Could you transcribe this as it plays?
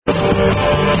Good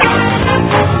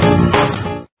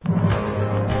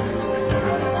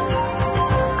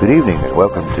evening and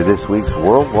welcome to this week's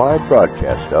worldwide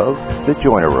broadcast of The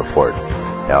Joyner Report.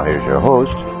 Now here's your host,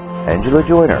 Angela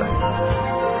Joyner.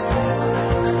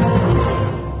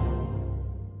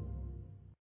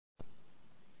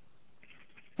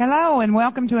 Hello and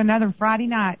welcome to another Friday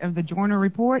night of The Joyner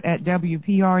Report at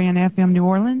WPRN-FM New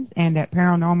Orleans and at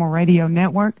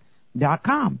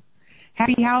ParanormalRadioNetwork.com.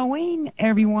 Happy Halloween,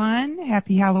 everyone.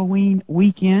 Happy Halloween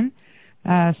weekend.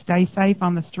 Stay safe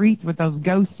on the streets with those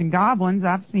ghosts and goblins.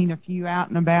 I've seen a few out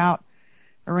and about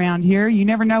around here. You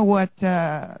never know what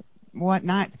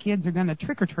nights kids are going to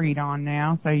trick-or-treat on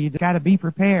now, so you got to be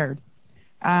prepared.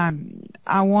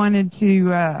 I wanted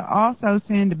to also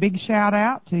send a big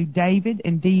shout-out to David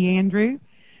and Dee Andrew.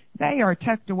 They are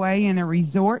tucked away in a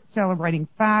resort celebrating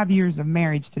 5 years of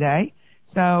marriage today,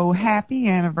 so happy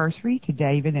anniversary to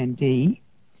David and Dee.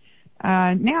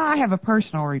 Now I have a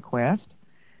personal request.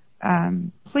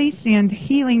 Please send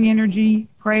healing energy,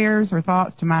 prayers, or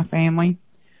thoughts to my family.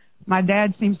 My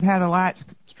dad seems to have had a light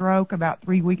stroke about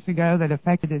 3 weeks ago that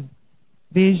affected his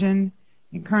vision.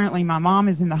 And currently my mom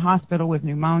is in the hospital with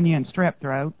pneumonia and strep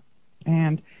throat.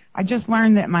 And I just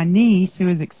learned that my niece, who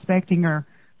is expecting her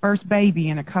first baby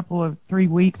in a couple of 3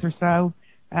 weeks or so,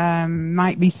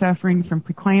 might be suffering from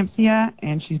preeclampsia,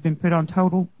 and she's been put on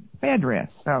total bed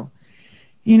rest. So,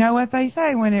 you know what they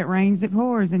say, when it rains it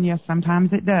pours, and yes,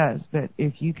 sometimes it does. But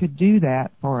if you could do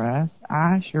that for us,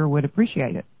 I sure would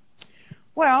appreciate it.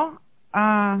 Well,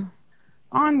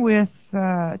 on with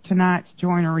tonight's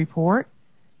Joyner Report.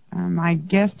 My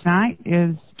guest tonight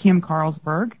is Kim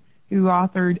Carlsberg, who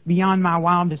authored Beyond My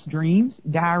Wildest Dreams,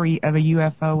 Diary of a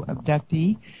UFO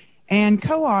Abductee, and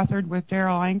co-authored with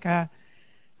Darryl Anka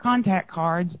Contact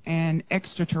Cards and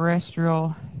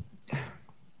Extraterrestrial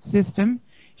System.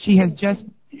 She has just...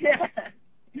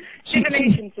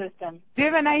 Divination System.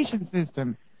 Divination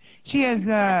System. She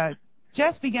has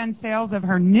just begun sales of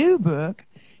her new book,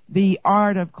 The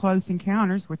Art of Close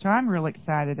Encounters, which I'm real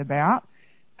excited about.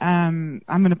 I'm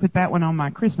going to put that one on my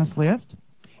Christmas list.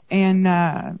 And,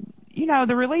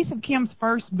 the release of Kim's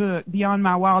first book, Beyond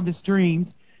My Wildest Dreams,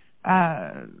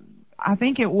 I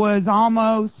think it was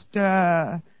almost,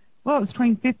 it was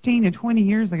between 15 and 20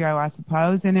 years ago, I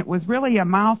suppose, and it was really a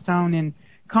milestone in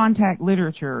contact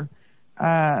literature.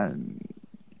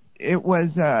 It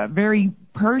was very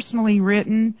personally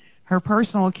written, her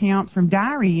personal accounts from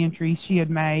diary entries she had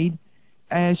made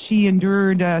as she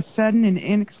endured a sudden and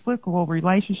inexplicable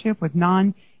relationship with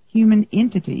non-human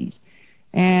entities.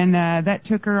 And that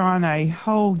took her on a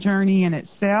whole journey in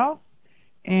itself.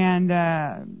 And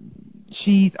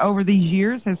she's, over these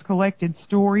years, has collected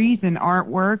stories and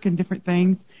artwork and different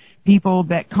things, people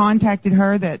that contacted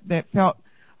her that felt,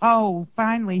 oh,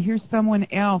 finally, here's someone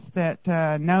else that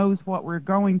knows what we're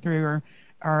going through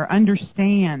or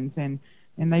understands. And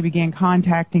they began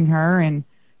contacting her, and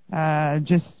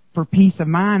just for peace of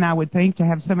mind, I would think, to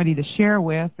have somebody to share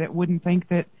with that wouldn't think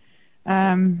that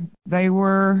they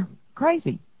were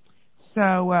crazy.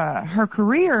 So her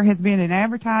career has been in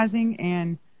advertising,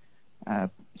 and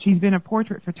she's been a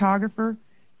portrait photographer.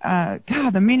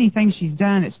 God, the many things she's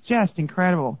done, it's just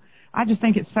incredible. I just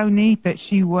think it's so neat that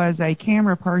she was a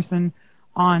camera person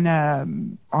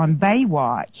on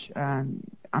Baywatch.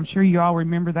 I'm sure you all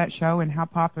remember that show and how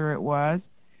popular it was.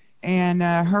 And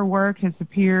her work has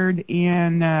appeared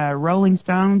in Rolling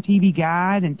Stone, TV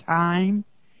Guide, and Time.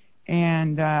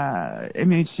 And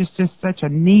it's just such a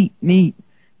neat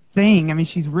thing. I mean,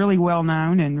 she's really well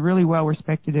known and really well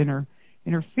respected in her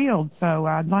field. So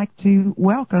I'd like to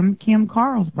welcome Kim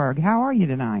Carlsberg. How are you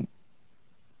tonight?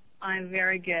 I'm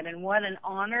very good, and what an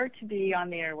honor to be on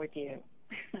the air with you.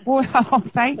 Well,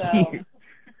 thank you.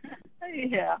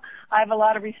 Yeah, I have a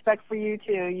lot of respect for you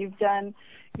too. You've done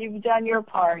your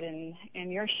part in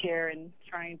your share in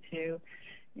trying to,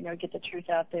 get the truth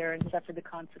out there and suffer the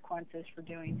consequences for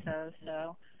doing so.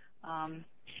 So,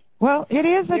 well, it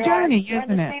is a journey,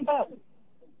 isn't it? Same boat.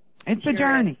 It's a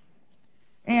journey,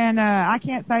 and I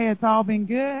can't say it's all been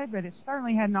good, but it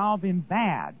certainly hasn't all been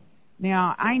bad.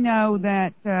 Now, I know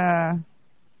that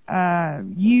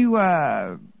you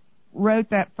wrote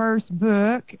that first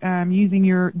book using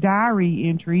your diary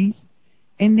entries,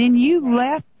 and then you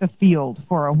left the field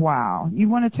for a while. You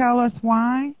want to tell us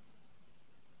why?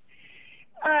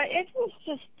 It was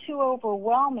just too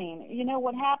overwhelming.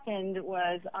 What happened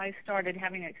was I started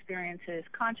having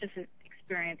conscious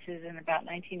experiences in about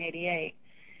 1988,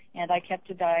 and I kept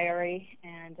a diary,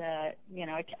 and, I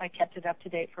kept it up to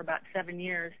date for about 7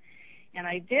 years. And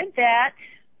I did that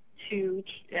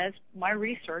as my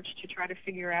research to try to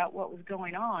figure out what was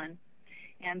going on.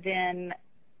 And then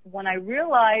when I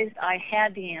realized I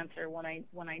had the answer, when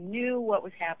I knew what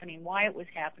was happening, why it was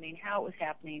happening, how it was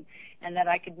happening, and that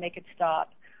I could make it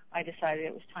stop, I decided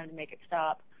it was time to make it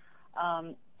stop.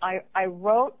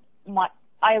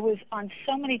 I was on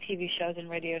so many TV shows and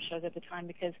radio shows at the time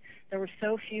because there were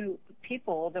so few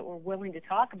people that were willing to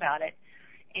talk about it.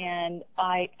 And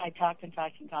I talked and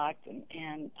talked and talked,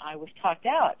 and I was talked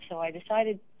out. So I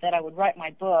decided that I would write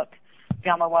my book,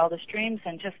 Beyond My Wildest Dreams,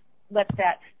 and just let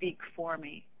that speak for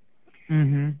me.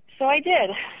 Mm-hmm. So I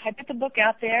did. I put the book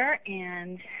out there,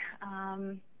 and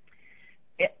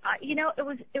it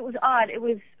was odd. It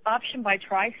was optioned by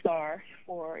TriStar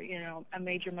for a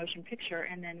major motion picture,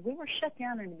 and then we were shut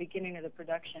down in the beginning of the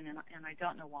production, and I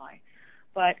don't know why.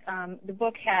 But the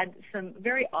book had some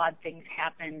very odd things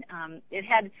happen. It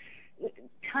had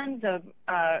tons of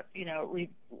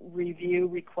review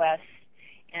requests.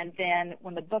 And then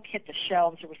when the book hit the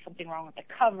shelves, there was something wrong with the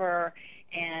cover,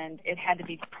 and it had to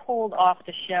be pulled off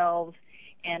the shelves,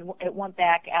 and it went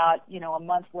back out, a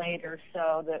month later.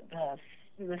 So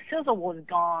the sizzle was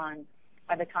gone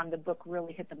by the time the book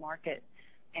really hit the market.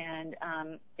 And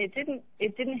it didn't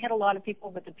hit a lot of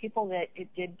people, but the people that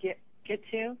it did get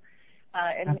to,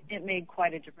 it made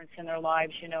quite a difference in their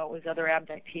lives. It was other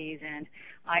abductees, and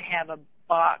I have a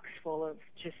box full of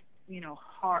just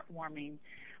heartwarming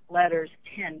letters,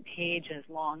 10 pages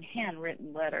long,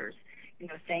 handwritten letters,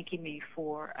 thanking me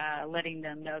for letting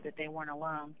them know that they weren't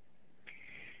alone.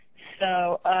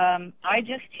 So I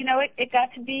just, it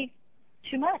got to be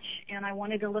too much, and I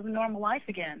wanted to live a normal life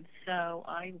again. So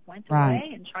I went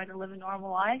away and tried to live a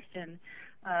normal life, and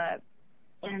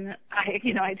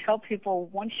I tell people,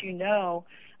 once you know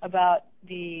about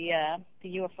the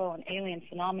UFO and alien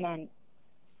phenomenon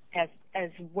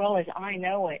as well as I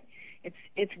know it,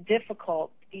 it's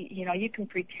difficult. You can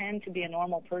pretend to be a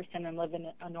normal person and live in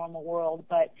a normal world,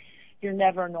 but you're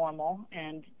never normal,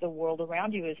 and the world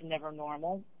around you is never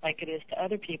normal like it is to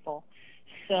other people.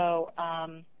 So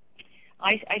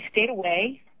I stayed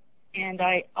away, and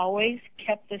I always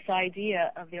kept this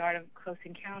idea of the art of close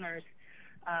encounters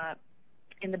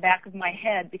in the back of my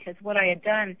head, because what I had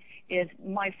done is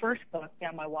my first book,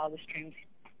 Beyond My Wildest Dreams,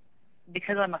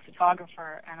 because I'm a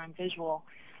photographer and I'm visual,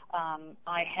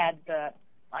 I had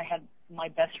my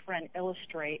best friend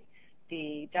illustrate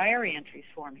the diary entries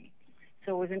for me.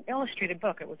 So it was an illustrated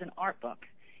book. It was an art book,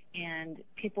 and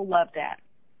people loved that.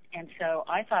 And so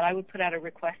I thought I would put out a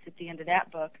request at the end of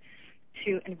that book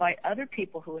to invite other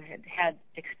people who had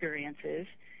experiences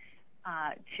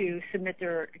to submit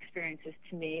their experiences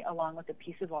to me along with a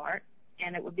piece of art,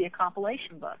 and it would be a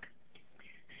compilation book.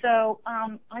 So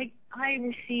I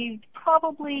received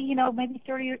probably, maybe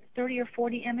 30 or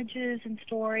 40 images and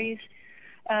stories.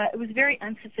 It was very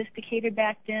unsophisticated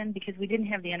back then because we didn't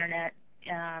have the internet.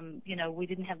 We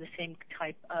didn't have the same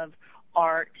type of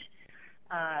art.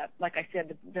 Like I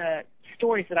said, the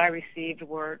stories that I received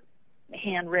were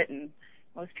handwritten.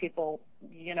 Most people,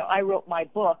 I wrote my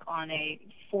book on I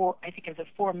think it was a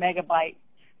 4 megabyte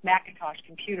Macintosh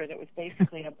computer that was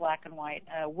basically a black and white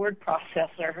word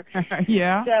processor.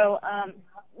 Yeah. So,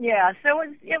 so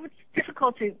it was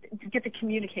difficult to get the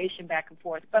communication back and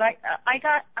forth. But I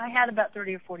had about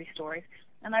 30 or 40 stories,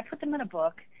 and I put them in a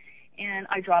book, and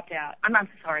I dropped out.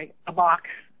 A box.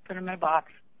 Put them in a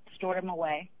box, stored them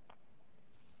away,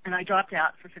 and I dropped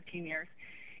out for 15 years.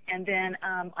 And then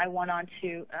I went on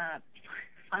to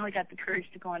finally got the courage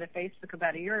to go onto Facebook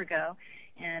about a year ago,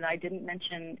 and I didn't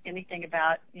mention anything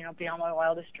about, Beyond My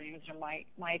Wildest Dreams or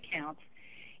my accounts,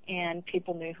 and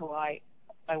people knew who I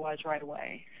was right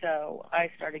away. So I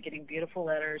started getting beautiful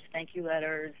letters, thank you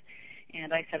letters,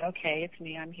 and I said, okay, it's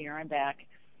me, I'm here, I'm back.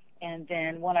 And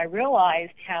then when I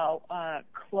realized how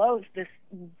close this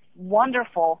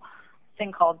wonderful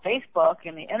thing called Facebook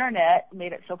and the internet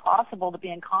made it so possible to be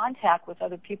in contact with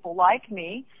other people like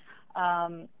me,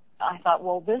 I thought,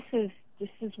 well, this is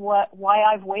why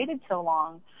I've waited so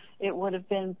long. It would have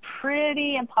been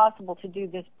pretty impossible to do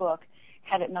this book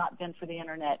had it not been for the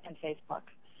internet and Facebook.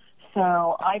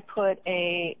 So I put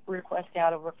a request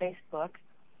out over Facebook,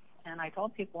 and I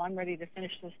told people I'm ready to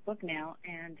finish this book now,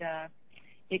 and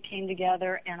it came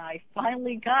together, and I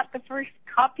finally got the first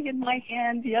copy in my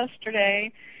hand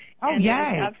yesterday. Oh, and yay. It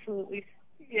was absolutely,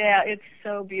 it's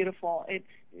so beautiful.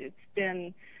 It's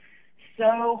been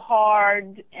so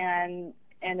hard, and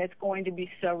it's going to be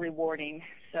so rewarding.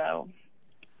 So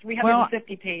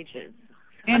 350 pages,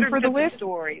 and for the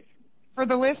stories. For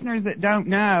the listeners that don't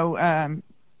know,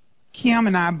 Kim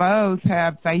and I both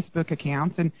have Facebook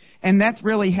accounts, and that's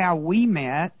really how we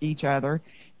met each other.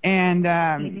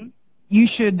 And you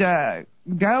should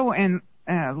go and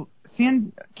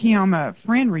send Kim a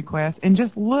friend request and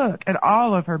just look at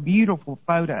all of her beautiful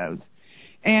photos.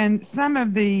 And some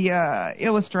of the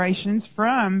illustrations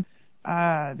from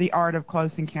The Art of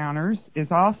Close Encounters is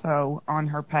also on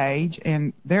her page,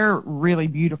 and they're really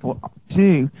beautiful,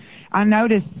 too. I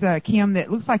noticed, Kim, that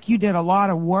it looks like you did a lot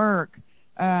of work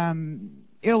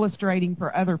illustrating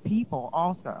for other people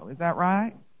also. Is that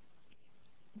right?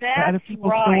 That's other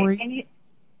people's right. stories? And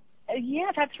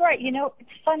yeah, that's right. You know, it's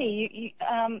funny.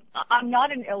 I'm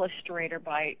not an illustrator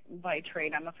by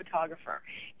trade. I'm a photographer,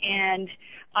 and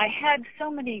I had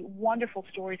so many wonderful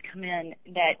stories come in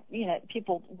that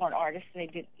people weren't artists.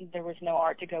 There was no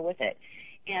art to go with it,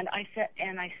 and I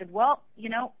said, well,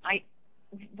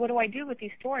 what do I do with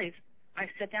these stories? I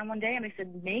sat down one day and I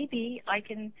said, maybe I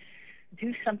can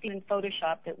do something in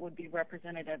Photoshop that would be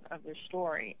representative of their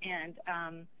story, and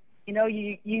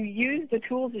you use the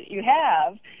tools that you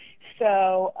have.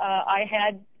 So I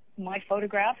had my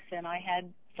photographs, and I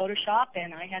had Photoshop,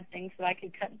 and I had things that I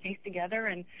could cut and paste together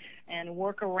and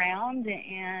work around.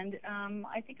 And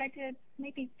I think I did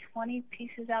maybe 20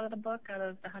 pieces out of the book, out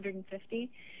of the 150.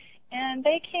 And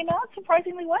they came out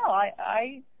surprisingly well.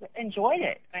 I enjoyed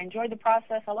it. I enjoyed the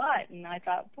process a lot. And I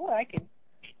thought, boy, I could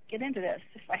get into this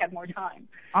if I had more time.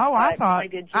 Oh, I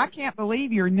can't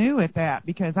believe you're new at that,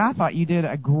 because I thought you did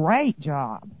a great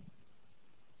job.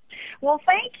 Well,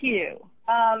 thank you.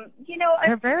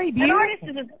 They're very beautiful. An artist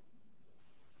is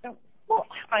well,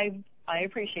 I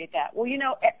appreciate that. Well,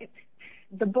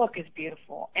 the book is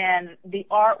beautiful, and the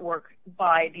artwork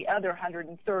by the other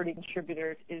 130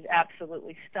 contributors is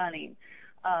absolutely stunning.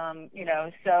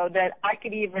 So that I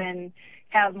could even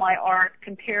have my art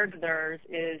compared to theirs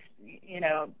is,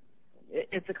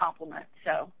 it's a compliment.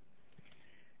 So.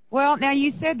 Well, now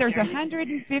you said there's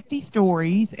 150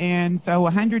 stories, and so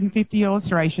 150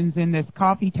 illustrations in this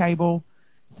coffee table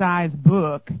size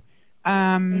book.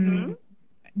 Mm-hmm.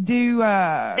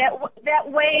 That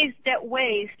weighs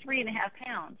 3.5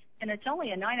 pounds, and it's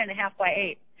only a 9.5 by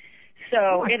 8.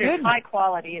 So it is high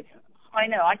quality. I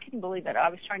know. I couldn't believe it. I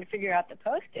was trying to figure out the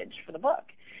postage for the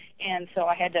book, and so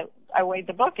I weighed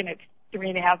the book, and it's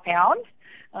 3.5 pounds.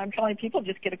 I'm telling people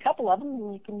just get a couple of them,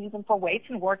 and you can use them for weights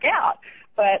and work out.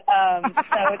 But so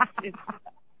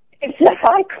it's a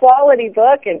high quality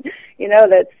book, and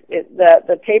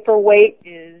the paperweight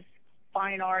is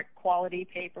fine art quality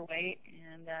paperweight,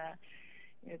 and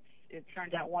it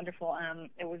turned out wonderful.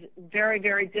 It was very,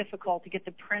 very difficult to get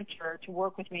the printer to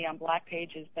work with me on black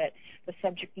pages, but the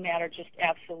subject matter just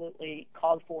absolutely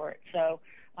called for it. So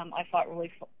I fought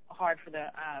really hard for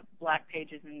the black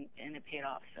pages, and it paid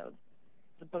off. So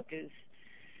the book is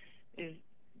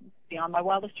beyond my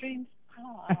wildest dreams.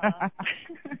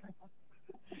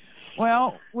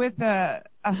 Well, with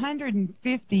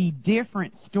 150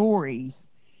 different stories,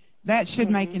 that should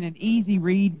make it an easy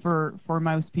read for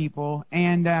most people.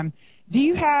 And do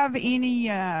you have any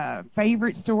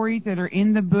favorite stories that are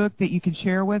in the book that you could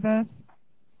share with us?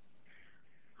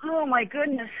 Oh, my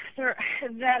goodness.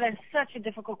 That is such a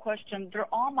difficult question. They're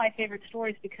all my favorite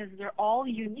stories because they're all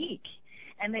unique,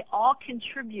 and they all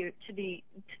contribute to the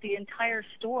entire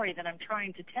story that I'm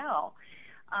trying to tell.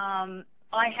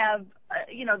 I have,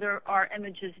 there are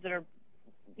images that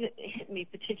hit me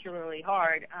particularly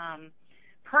hard.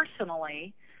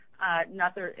 Personally,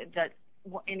 not that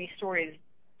any story is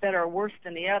better or worse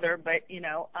than the other, but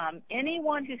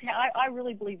anyone who's I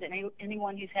really believe that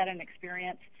anyone who's had an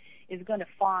experience is going to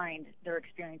find their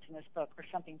experience in this book or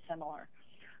something similar.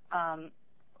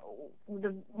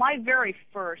 My very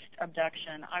first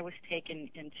abduction, I was taken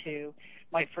into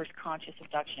my first conscious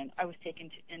abduction. I was taken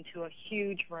into a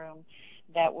huge room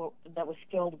that was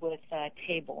filled with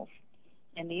tables,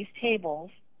 and these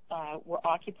tables were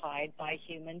occupied by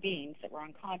human beings that were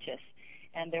unconscious,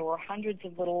 and there were hundreds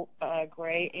of little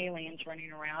gray aliens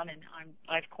running around, and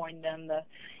I've coined them the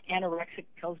anorexic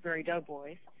Pillsbury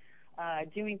Doughboys,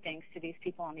 doing things to these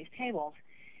people on these tables.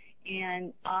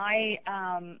 And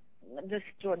that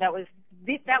was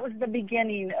the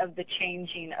beginning of the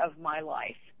changing of my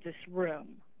life. This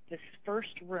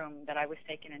first room that I was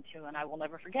taken into, and I will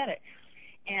never forget it.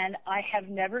 And I have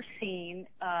never seen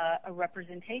a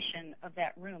representation of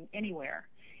that room anywhere,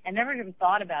 and never even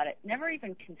thought about it, never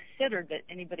even considered that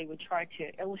anybody would try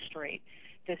to illustrate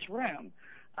this room.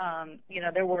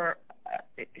 There were,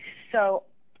 so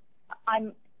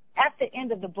I'm at the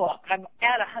end of the book. I'm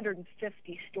at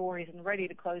 150 stories and ready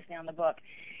to close down the book,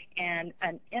 and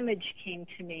an image came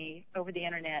to me over the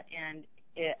internet, and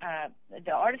the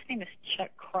artist's name is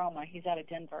Chuck Chroma. He's out of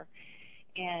Denver,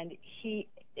 and he's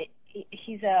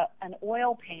an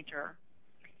oil painter,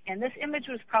 and this image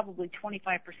was probably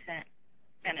 25%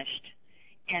 finished,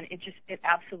 and it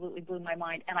absolutely blew my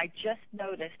mind. And I just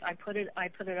noticed, I put it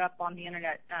up on the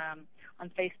internet, on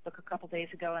Facebook a couple days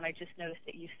ago, and I just noticed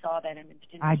that you saw that image,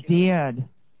 didn't I you? did.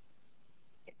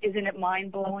 Isn't it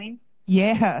mind-blowing?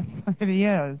 Yes, it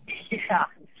is.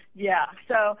 Yeah.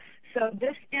 So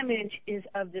this image is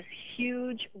of this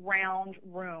huge round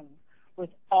room with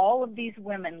all of these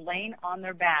women laying on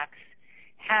their backs,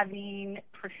 having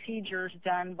procedures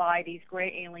done by these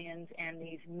gray aliens and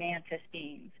these mantis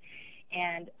beings.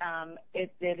 And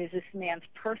it is this man's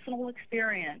personal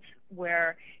experience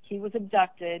where he was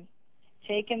abducted,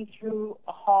 taken through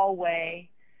a hallway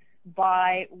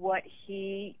by what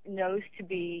he knows to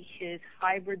be his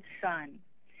hybrid son.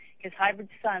 His hybrid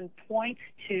son points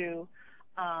to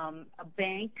a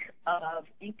bank of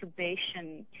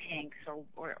incubation tanks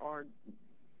or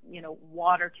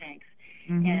water tanks.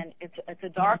 Mm-hmm. And it's a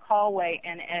dark hallway,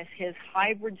 and as his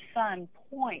hybrid son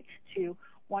points to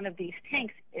one of these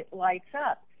tanks, it lights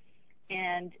up.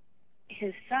 And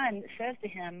his son says to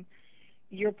him,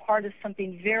 "You're part of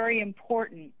something very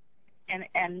important,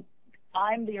 and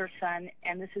I'm your son,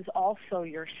 and this is also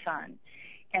your son."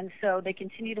 And so they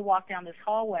continue to walk down this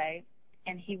hallway,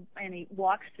 and he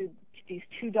walks through these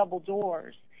two double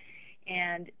doors,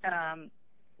 and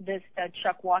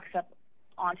Chuck walks up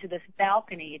onto this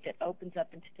balcony that opens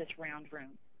up into this round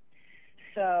room.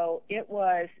 So it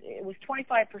was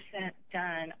 25%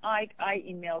 done. I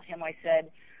emailed him. I said,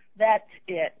 "That's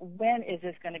it. When is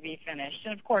this going to be finished?"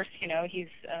 And of course, he's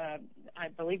I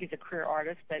believe he's a career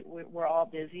artist, but we're all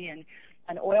busy, and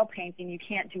an oil painting you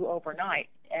can't do overnight.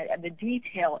 The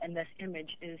detail in this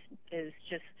image is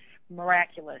just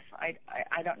miraculous. I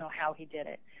don't know how he did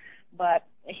it, but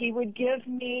he would give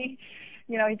me,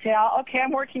 he'd say, "Okay,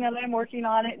 I'm working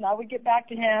on it," and I would get back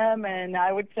to him, and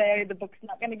I would say, "The book's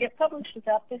not going to get published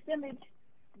without this image.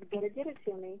 You better get it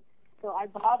to me." So I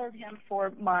bothered him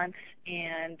for months,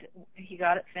 and he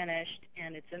got it finished,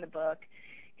 and it's in the book.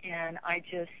 And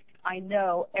I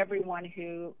know everyone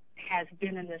who has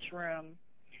been in this room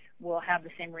will have the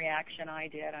same reaction I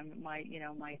did. My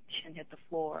chin hit the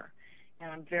floor,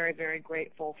 and I'm very, very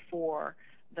grateful for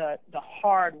the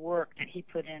hard work that he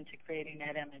put into creating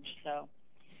that image. So,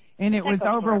 and it was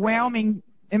overwhelming.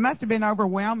 It must have been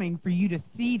overwhelming for you to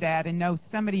see that and know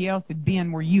somebody else had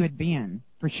been where you had been,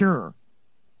 for sure.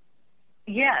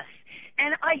 Yes,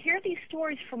 and I hear these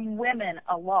stories from women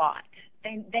a lot.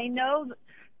 They know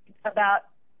about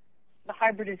the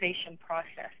hybridization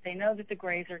process. They know that the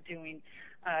Greys are doing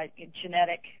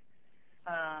genetic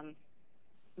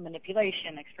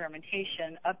manipulation,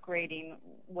 experimentation, upgrading,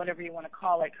 whatever you want to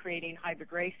call it, creating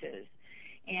hybrid races.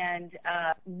 And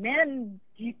men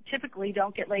typically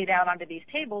don't get laid out onto these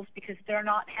tables because they're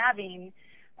not having,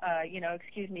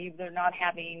 they're not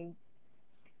having.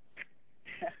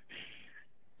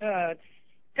 It's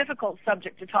a difficult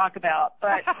subject to talk about,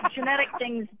 but genetic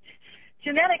things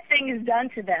done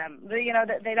to them.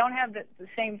 They don't have the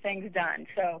same things done.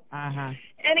 So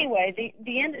anyway,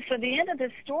 the end of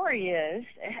this story is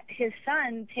his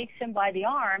son takes him by the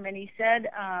arm, and he said,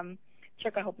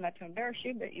 Chuck, I hope not to embarrass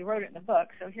you, but you wrote it in the book,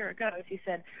 so here it goes. He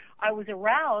said, "I was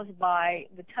aroused by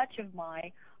the touch of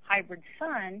my hybrid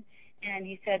son," and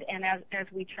he said, "and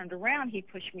as we turned around, he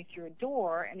pushed me through a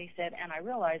door," and he said, "and I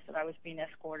realized that I was being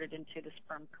escorted into the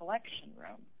sperm collection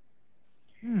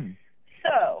room."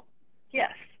 So,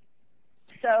 yes.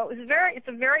 So it's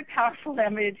a very powerful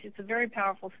image. It's a very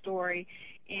powerful story,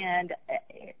 and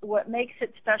what makes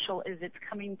it special is it's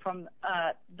coming from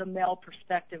the male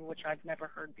perspective, which I've never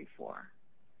heard before.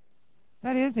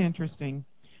 That is interesting.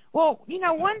 Well,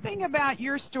 one thing about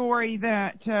your story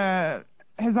that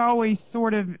has always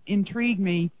sort of intrigued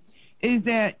me is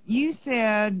that you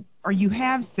said, or you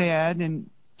have said, and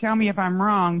tell me if I'm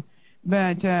wrong,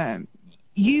 but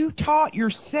you taught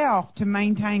yourself to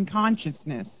maintain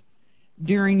consciousness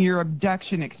during your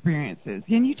abduction experiences.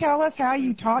 Can you tell us how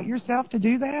you taught yourself to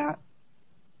do that?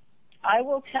 I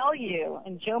will tell you,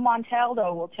 and Joe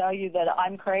Montaldo will tell you that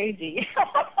I'm crazy.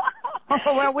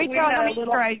 Oh, well, we tell him he's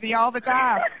crazy all the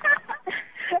time.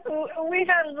 We've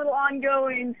had a little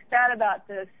ongoing spat about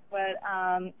this, but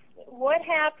what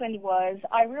happened was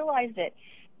I realized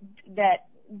that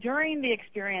during the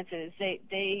experiences,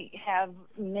 they have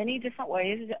many different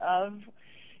ways of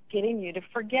getting you to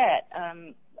forget.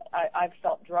 I've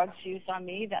felt drugs used on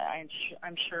me. That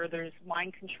I'm sure there's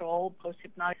mind control,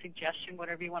 post-hypnotic suggestion,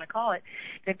 whatever you want to call it.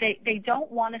 That they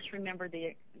don't want us to remember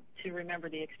the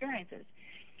experiences.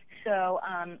 So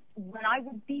when I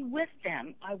would be with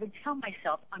them, I would tell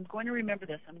myself, "I'm going to remember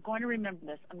this. I'm going to remember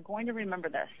this. I'm going to remember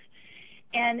this."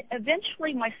 And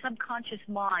eventually, my subconscious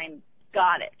mind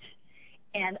got it.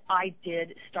 And I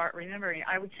did start remembering.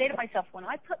 I would say to myself, when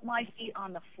I put my feet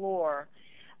on the floor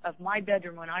of my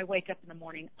bedroom when I wake up in the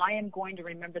morning, I am going to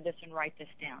remember this and write this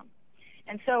down.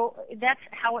 And so that's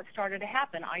how it started to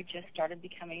happen. I just started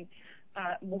becoming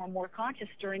more and more conscious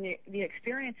during the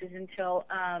experiences until,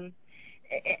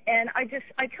 and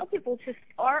I tell people just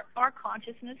our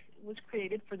consciousness was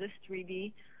created for this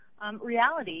 3D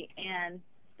reality. And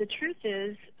the truth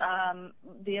is,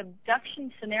 the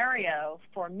abduction scenario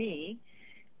for me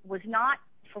was not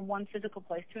from one physical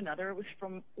place to another. It was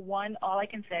from one, all I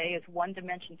can say is one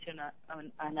dimension to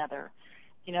another.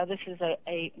 You know, this is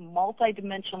a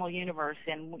multi-dimensional universe,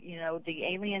 and, you know, the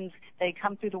aliens, they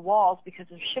come through the walls because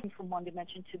they're shifting from one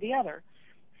dimension to the other.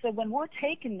 So when we're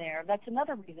taken there, that's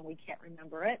another reason we can't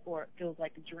remember it, or it feels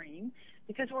like a dream,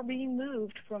 because we're being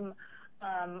moved from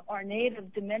our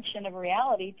native dimension of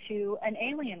reality to an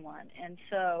alien one. And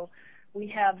so we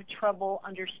have trouble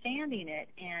understanding it,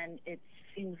 and it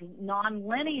seems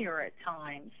non-linear at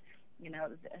times, you know.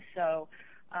 So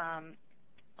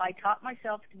I taught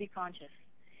myself to be conscious.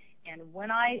 And when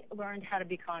I learned how to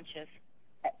be conscious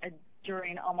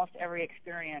during almost every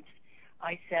experience,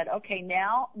 I said, okay,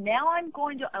 now I'm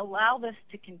going to allow this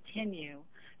to continue,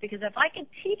 because if I could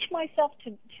teach myself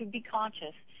to be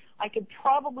conscious, I could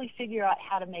probably figure out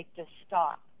how to make this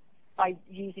stop by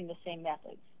using the same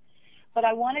methods. But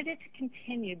I wanted it to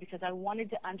continue because I wanted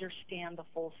to understand the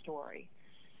full story.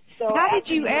 So how did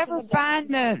you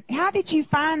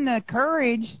find the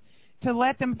courage to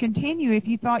let them continue if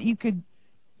you thought you could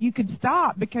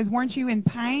stop? Because weren't you in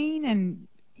pain and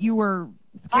you were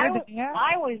scared to death?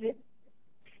 I was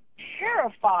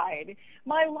terrified.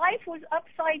 My life was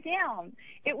upside down.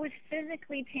 It was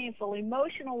physically painful,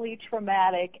 emotionally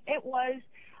traumatic. It was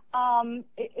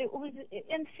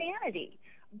insanity.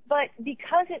 But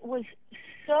because it was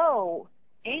so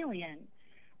alien,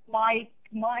 my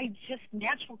just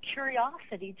natural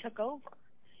curiosity took over.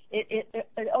 It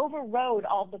overrode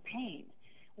all the pain.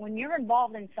 When you're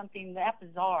involved in something that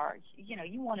bizarre, you know,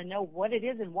 you want to know what it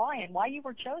is and why you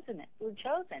were chosen,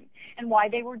 and why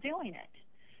they were doing it.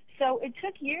 So it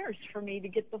took years for me to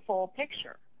get the full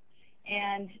picture.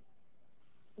 And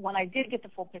when I did get the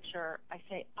full picture, I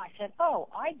said, oh,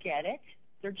 I get it.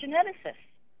 They're geneticists.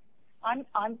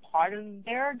 I'm part of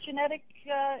their genetic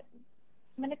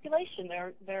manipulation.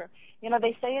 They're you know,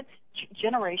 they say it's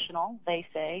generational. They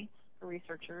say, the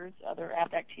researchers, other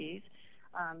abductees,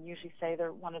 usually say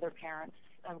one of their parents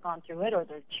have gone through it, or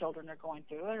their children are going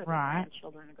through it, or their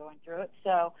grandchildren are going through it.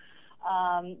 So,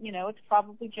 you know, it's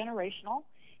probably generational.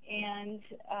 And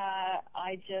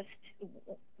I just,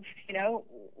 you know,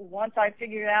 once I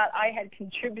figured out I had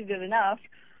contributed enough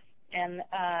and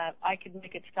I could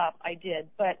make it stop, I did.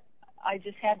 But I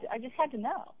just had to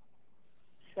know.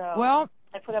 So well,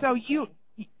 I put up so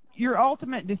your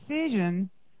ultimate decision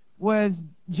was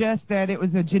just that it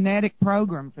was a genetic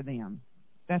program for them.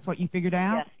 That's what you figured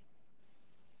out?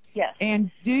 Yes.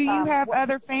 And do you have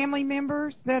other family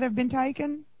members that have been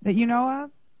taken that you know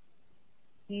of?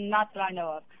 Not that I know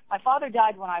of. My father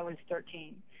died when I was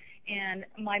 13, and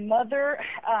my mother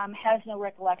has no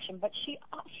recollection, but she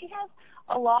has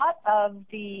a lot of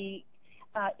the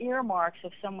earmarks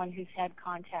of someone who's had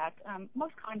contact.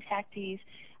 Most contactees,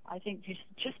 I think,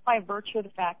 just by virtue of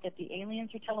the fact that the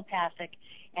aliens are telepathic,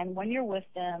 and when you're with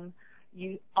them,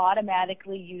 you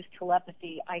automatically use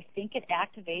telepathy. I think it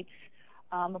activates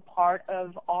a part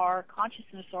of our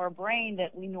consciousness or our brain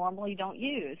that we normally don't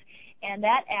use, and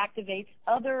that activates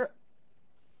other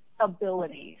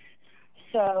abilities.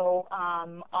 So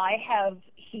I have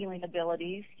healing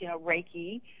abilities, you know,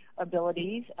 Reiki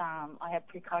abilities. I have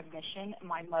precognition.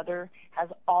 My mother has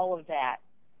all of that,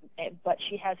 but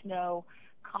she has no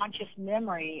conscious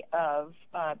memory of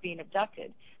being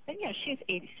abducted. And, you know, she's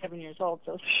 87 years old,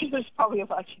 so there's probably a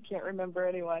lot she can't remember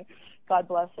anyway. God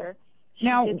bless her. She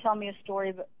did tell me a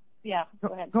story, but yeah, go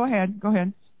ahead. Go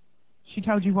ahead. She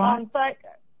told you what?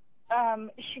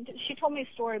 She told me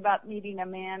a story about meeting a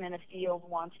man in a field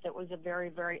once that was a very,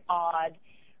 very odd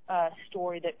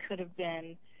story that could have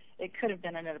been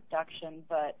an abduction,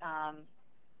 but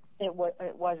it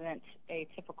wasn't a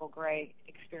typical gray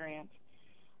experience.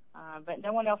 But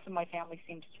no one else in my family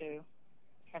seems to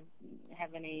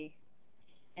have any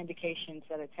indications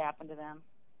that it's happened to them.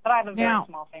 But I have a very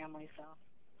small family, so.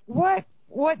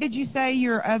 What did you say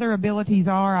your other abilities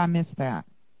are? I missed that.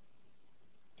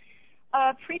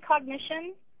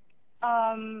 Precognition,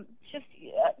 just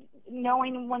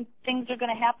knowing when things are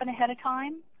going to happen ahead of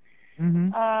time.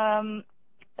 Mm-hmm.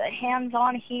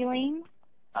 Hands-on healing.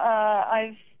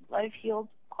 I've healed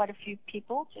quite a few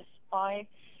people just by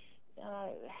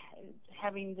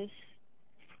having this,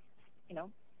 you know,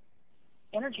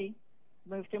 energy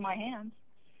move through my hands.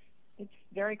 It's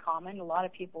very common. A lot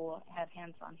of people have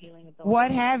hands-on healing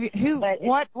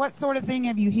ability. What sort of thing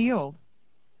have you healed?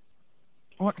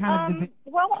 What kind of disease?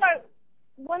 Well,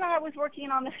 when I was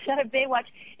working on the set of Baywatch,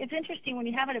 it's interesting when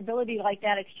you have an ability like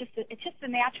that. It's just a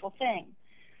natural thing,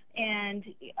 and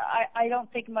I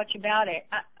don't think much about it.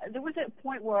 There was a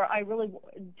point where I really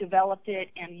developed it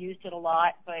and used it a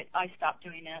lot, but I stopped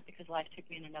doing that because life took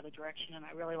me in another direction, and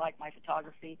I really liked my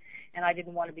photography, and I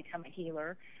didn't want to become a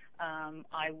healer.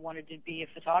 I wanted to be a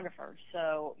photographer,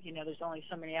 so there's only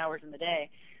so many hours in the day.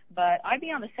 But I'd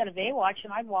be on the set of Baywatch,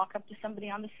 and I'd walk up to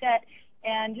somebody on the set,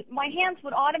 and my hands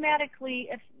would automatically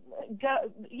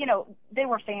go. They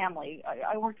were family.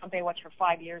 I worked on Baywatch for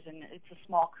 5 years, and it's a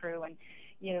small crew, and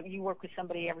you work with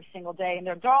somebody every single day, and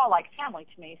they're all like family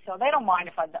to me, so they don't mind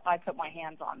if I put my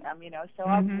hands on them. So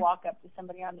I would walk up to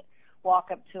somebody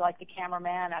walk up to like the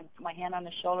cameraman, I'd put my hand on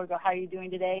the shoulder, go, how are you doing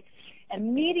today? And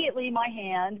immediately my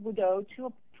hand would go to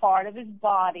a part of his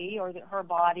body or her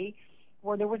body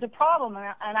where there was a problem,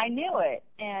 and I knew it.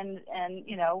 And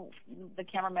the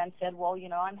cameraman said, well,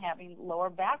 I'm having lower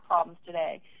back problems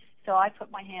today. So I put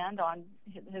my hand on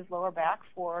his lower back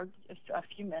for a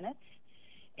few minutes,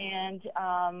 and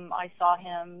I saw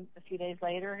him a few days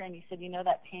later, and he said,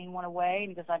 that pain went away, and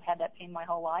he goes, I've had that pain my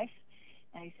whole life.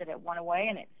 And he said it went away,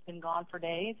 and it's been gone for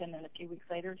days. And then a few weeks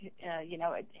later,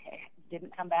 it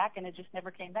didn't come back, and it just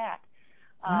never came back.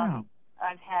 Wow.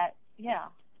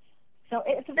 So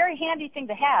it's a very handy thing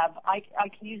to have. I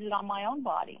can use it on my own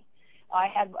body. I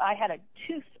had a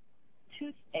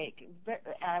toothache,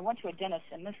 and I went to a dentist,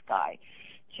 and this guy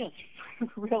just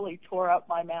really tore up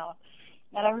my mouth.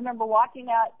 And I remember walking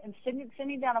out and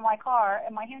sitting down in my car,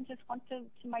 and my hand just went to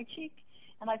my cheek.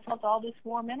 And I felt all this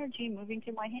warm energy moving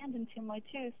through my hand into my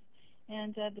tooth,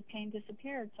 and the pain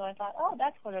disappeared. So I thought, oh,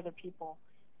 that's what other people,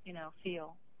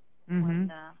 feel. Mm-hmm.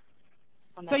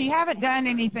 So you haven't done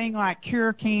anything like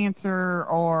cure cancer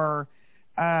or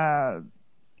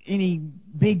any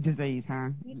big disease, huh?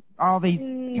 All these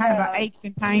kind of aches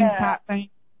and pains type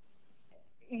things?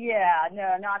 Yeah,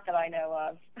 no, not that I know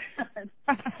of.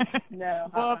 No.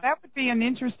 Well, that would be an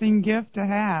interesting gift to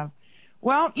have.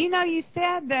 Well, you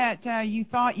said that you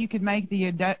thought you could make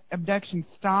the abduction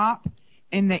stop,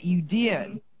 and that you did.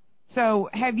 Mm-hmm. So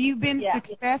have you been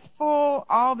successful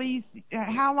all these,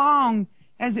 how long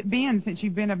has it been since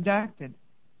you've been abducted?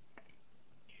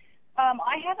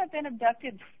 I haven't been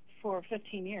abducted for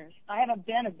 15 years. I haven't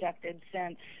been abducted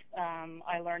since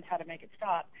I learned how to make it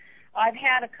stop. I've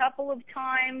had a couple of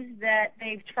times that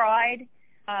they've tried,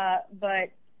 but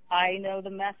I know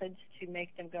the methods to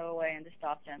make them go away and to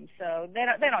stop them. So they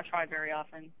don't try very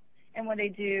often. And when they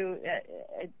do,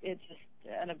 it's just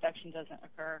an abduction doesn't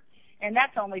occur. And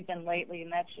that's only been lately,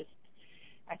 and that's just,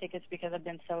 I think it's because I've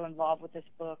been so involved with this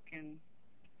book and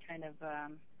kind of...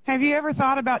 Have you ever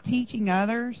thought about teaching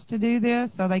others to do this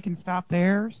so they can stop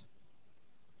theirs?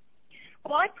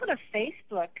 Well, I put a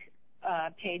Facebook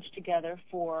page together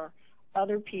for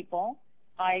other people.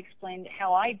 I explained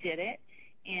how I did it,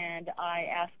 and I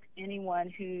asked anyone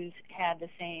who's had the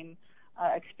same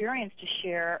experience to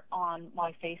share on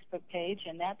my Facebook page,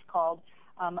 and that's called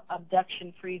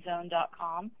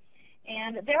abductionfreezone.com.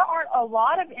 And there aren't a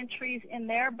lot of entries in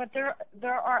there, but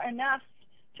there are enough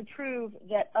to prove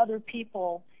that other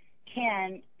people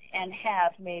can and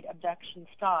have made abduction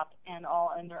stop, and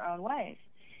all in their own ways.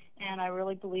 And I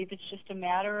really believe it's just a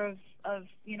matter of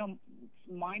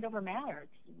mind over matter.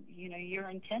 It's, your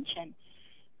intention.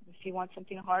 If you want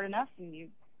something hard enough and you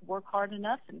work hard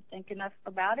enough and think enough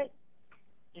about it,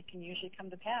 it can usually come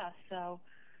to pass. So,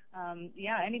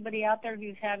 anybody out there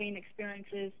who's having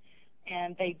experiences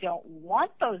and they don't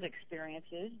want those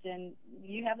experiences, then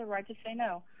you have the right to say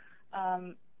no.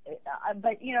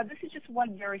 But, this is just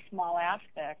one very small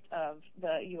aspect of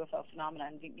the UFO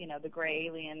phenomenon, the gray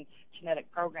alien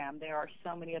genetic program. There are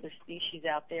so many other species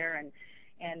out there,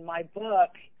 and my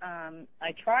book,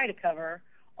 I try to cover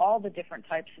all the different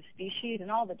types of species and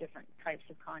all the different types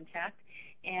of contact.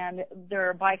 And there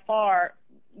are by far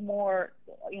more,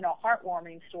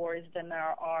 heartwarming stories than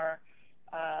there are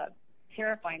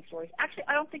terrifying stories. Actually,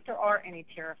 I don't think there are any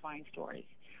terrifying stories.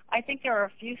 I think there are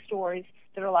a few stories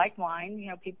that are like mine.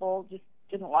 People just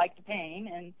didn't like the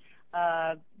pain and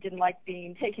didn't like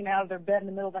being taken out of their bed in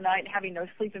the middle of the night and having no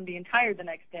sleep and being tired the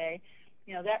next day,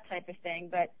 that type of thing.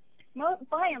 But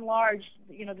by and large,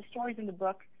 the stories in the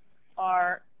book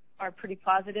are pretty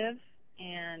positive,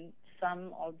 and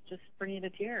some will just bring you to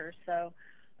tears. So,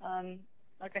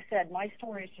 like I said, my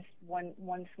story is just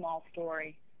one small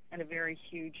story in a very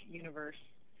huge universe.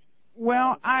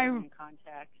 Well,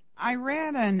 I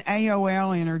read an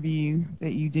AOL interview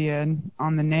that you did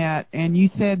on the net, and you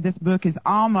said this book is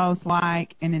almost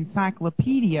like an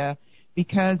encyclopedia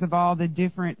because of all the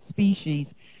different species.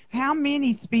 How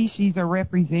many species are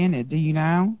represented? Do you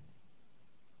know?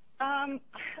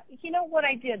 You know what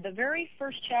I did? The very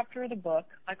first chapter of the book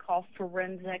I call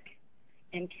Forensic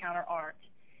Encounter Art.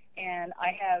 And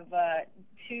I have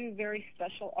two very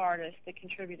special artists that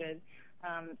contributed,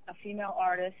 a female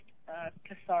artist,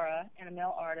 Cassara, and a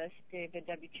male artist, David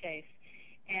W. Chase.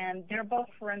 And they're both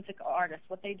forensic artists.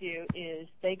 What they do is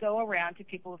they go around to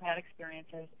people who've had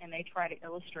experiences, and they try to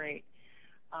illustrate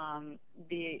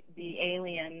the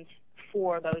aliens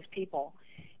for those people.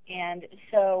 And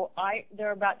so there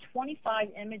are about 25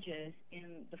 images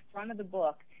in the front of the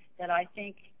book that I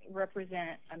think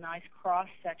represent a nice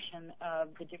cross-section of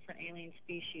the different alien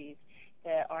species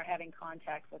that are having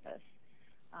contact with us.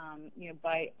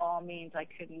 By all means, I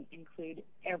couldn't include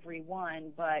every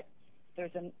one, but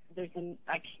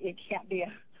it can't be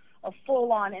a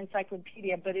full-on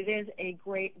encyclopedia, but it is a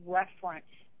great reference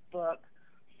book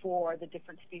for the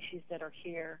different species that are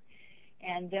here.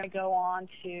 And then I go on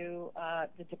to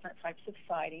the different types of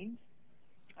sightings.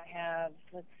 I have,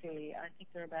 I think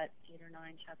there are about 8 or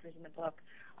 9 chapters in the book.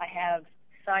 I have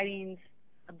sightings,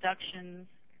 abductions,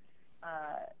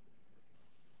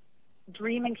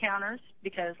 dream encounters,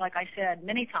 because like I said,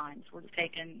 many times we're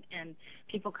taken and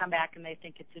people come back and they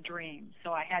think it's a dream.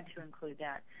 So I had to include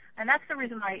that. And that's the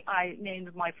reason I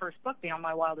named my first book Beyond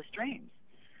My Wildest Dreams.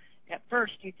 At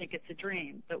first you think it's a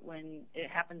dream, but when it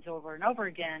happens over and over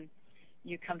again,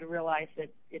 you come to realize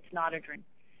that it's not a dream.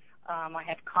 I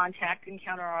have contact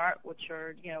encounter art, which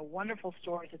are, wonderful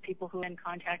stories of people who have been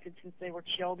contacted since they were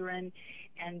children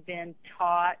and been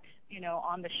taught,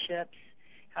 on the ships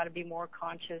how to be more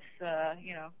conscious,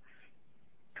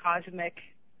 cosmic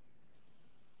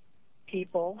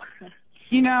people.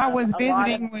 I was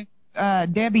visiting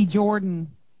with Debbie Jordan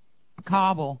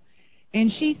Cobble, and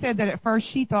she said that at first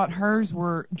she thought hers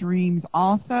were dreams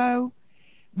also.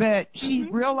 But she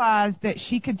realized that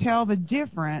she could tell the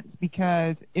difference,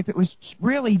 because if it was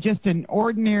really just an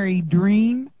ordinary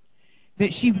dream,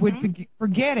 that she would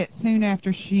forget it soon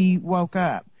after she woke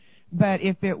up. But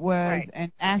if it was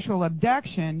an actual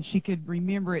abduction, she could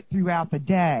remember it throughout the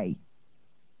day.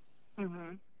 So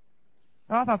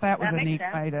I thought that was a neat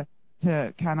way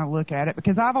to kind of look at it,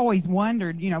 because I've always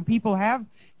wondered, people have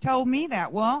told me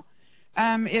that,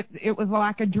 it was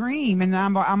like a dream, and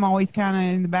I'm always kind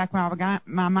of in the back of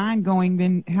my mind going,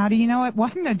 then how do you know it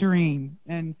wasn't a dream?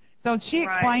 And so she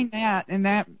explained that, and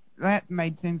that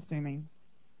made sense to me.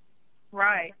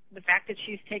 Right. The fact that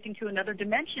she's taken to another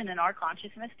dimension, and our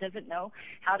consciousness doesn't know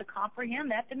how to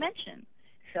comprehend that dimension.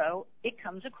 So it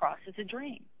comes across as a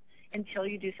dream until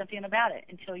you do something about it,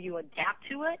 until you adapt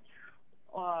to it,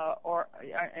 or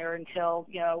until,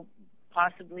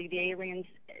 possibly the aliens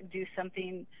do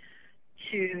something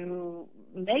to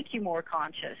make you more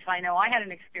conscious. I know I had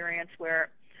an experience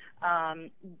where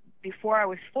before I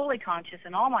was fully conscious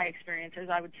in all my experiences,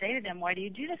 I would say to them, why do you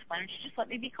do this? Why don't you just let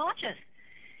me be conscious?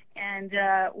 And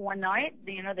one night,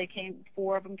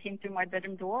 4 of them came through my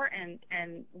bedroom door,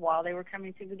 and while they were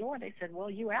coming through the door, they said, well,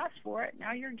 you asked for it,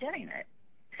 now you're getting it.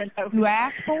 And you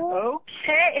asked for it?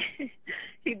 Okay.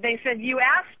 They said, you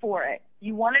asked for it.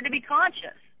 You wanted to be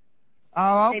conscious.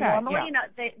 Oh, okay. They normally,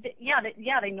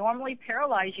 they normally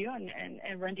paralyze you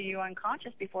and render you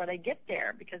unconscious before they get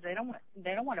there, because they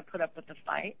don't want to put up with the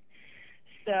fight.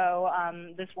 So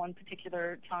this one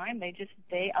particular time,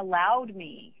 they allowed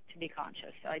me to be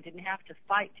conscious. So I didn't have to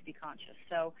fight to be conscious.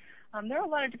 So there are a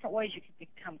lot of different ways you can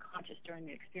become conscious during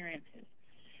the experiences.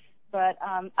 But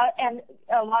and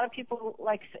a lot of people,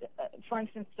 like for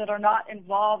instance, that are not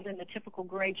involved in the typical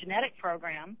Gray genetic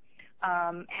program,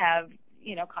 have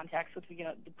contacts with,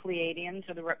 the Pleiadians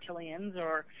or the reptilians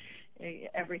or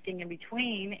everything in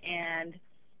between, and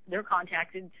they're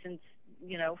contacted since,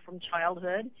 from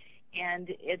childhood. And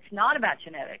it's not about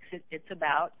genetics. It's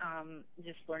about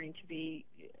just learning to be,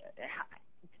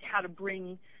 how to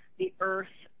bring the Earth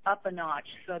up a notch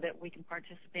so that we can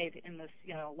participate in this,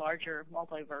 larger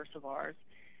multiverse of ours,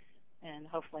 and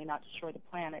hopefully not destroy the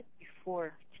planet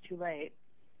before it's too late.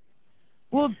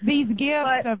 Well, these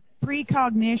gifts of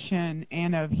precognition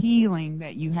and of healing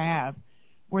that you have,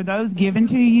 were those given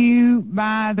to you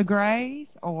by the Grays,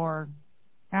 or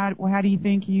how do you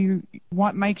think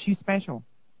what makes you special?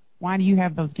 Why do you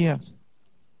have those gifts?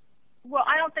 Well,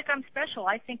 I don't think I'm special.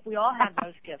 I think we all have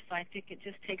those gifts. I think it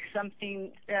just takes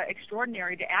something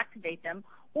extraordinary to activate them,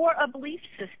 or a belief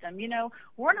system. You know,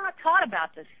 we're not taught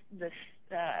about this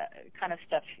kind of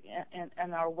stuff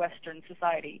in our Western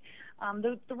society.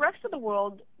 The rest of the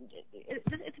world,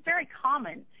 it's very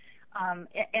common.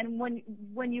 And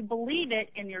when you believe it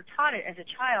and you're taught it as a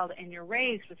child and you're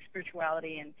raised with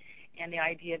spirituality and the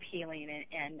idea of healing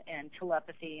and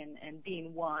telepathy and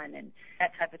being one and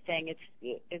that type of thing,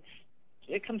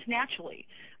 it comes naturally.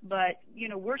 But, you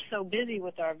know, we're so busy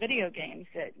with our video games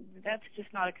that that's just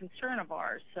not a concern of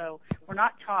ours. So we're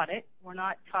not taught it. We're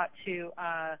not taught to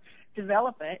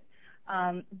develop it.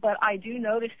 But I do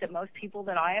notice that most people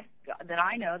that I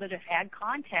know that have had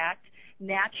contact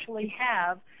naturally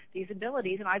have these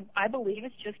abilities, and I believe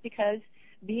it's just because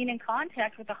being in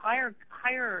contact with a higher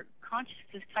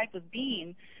consciousness type of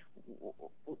being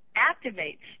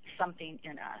activates something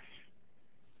in us.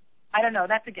 I don't know.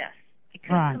 That's a guess. I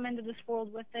couldn't come into this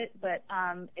world with it, but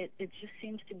it just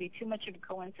seems to be too much of a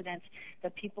coincidence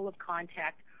that people of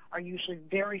contact are usually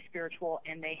very spiritual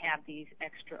and they have these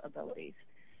extra abilities.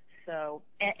 So,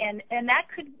 and that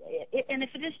could, and if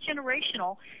it is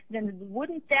generational, then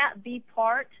wouldn't that be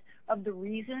part of the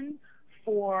reason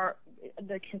for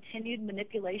the continued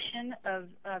manipulation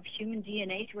of human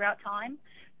DNA throughout time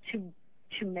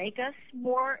to make us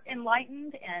more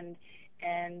enlightened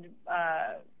and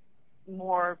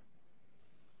more,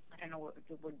 I don't know what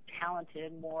the word,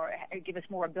 talented, more, give us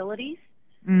more abilities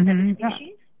as a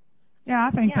species? Yeah,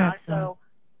 I think that's so.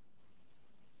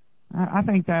 I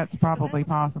think that's probably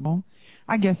possible.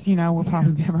 I guess, you know, we'll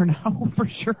probably never know for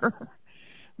sure.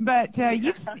 But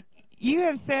you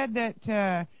have said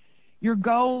that your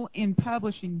goal in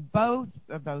publishing both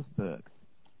of those books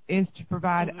is to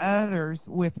provide others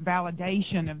with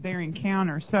validation of their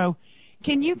encounter. So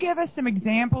can you give us some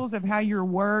examples of how your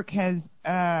work has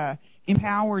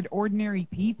empowered ordinary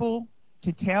people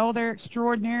to tell their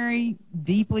extraordinary,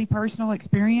 deeply personal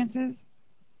experiences?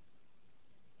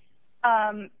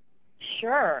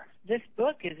 Sure. This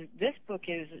book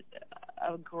is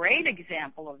a great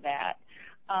example of that.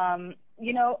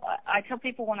 You know, I tell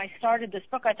people when I started this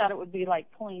book, I thought it would be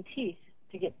like pulling teeth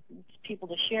to get people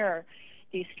to share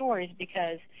these stories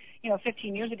because, you know,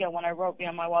 15 years ago when I wrote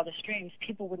Beyond My Wildest Dreams,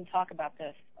 people wouldn't talk about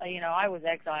this. You know, I was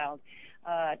exiled.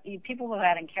 People who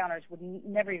had encounters would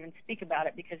never even speak about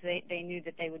it because they knew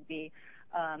that they would be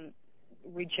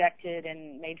rejected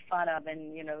and made fun of,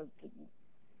 and, you know,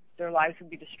 their lives would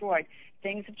be destroyed.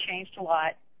 Things have changed a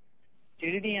lot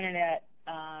due to the internet.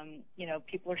 You know,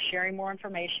 people are sharing more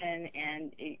information,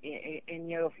 and you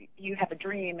know, if you have a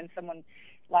dream and someone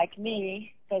like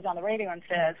me goes on the radio and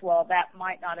says, well, that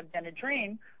might not have been a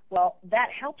dream, well, that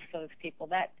helps those people.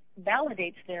 That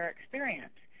validates their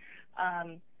experience.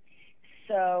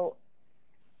 So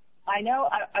I know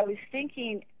I was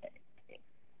thinking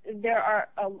there are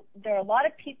a lot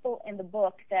of people in the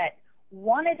book that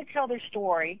wanted to tell their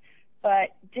story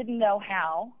but didn't know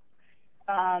how,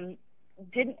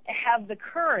 didn't have the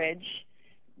courage,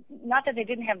 not that they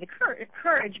didn't have the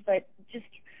courage, but just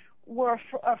were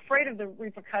afraid of the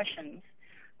repercussions,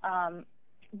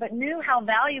 but knew how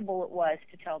valuable it was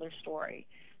to tell their story.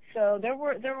 So there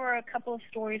were a couple of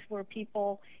stories where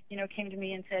people, you know, came to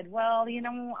me and said, well, you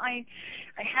know, I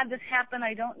had this happen.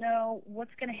 I don't know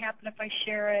what's going to happen if I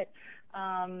share it.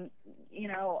 You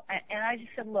know, and I just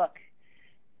said, look,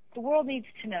 the world needs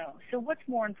to know. So what's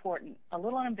more important, a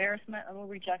little embarrassment, a little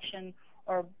rejection,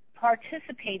 or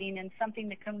participating in something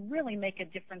that can really make a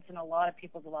difference in a lot of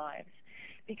people's lives?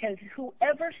 Because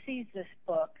whoever sees this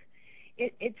book,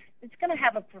 it's going to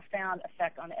have a profound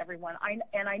effect on everyone.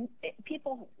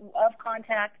 People of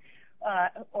contact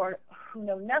or who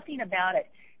know nothing about it,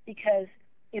 because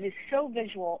it is so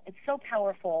visual, it's so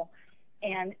powerful,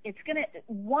 and it's going to,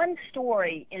 one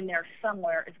story in there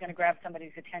somewhere is going to grab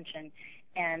somebody's attention,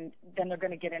 and then they're going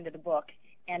to get into the book,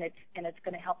 and it's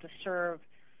going to help to serve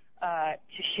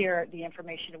to share the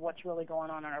information of what's really going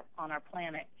on our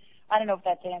planet. I don't know if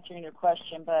that's answering your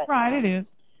question, but right, it is.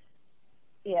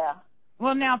 Yeah.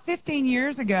 Well, now 15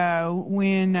 years ago,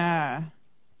 when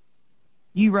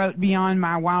you wrote Beyond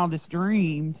My Wildest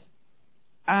Dreams,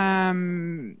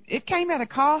 it came at a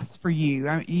cost for you.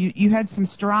 You had some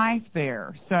strife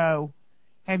there. So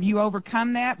have you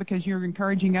overcome that because you're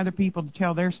encouraging other people to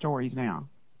tell their stories now?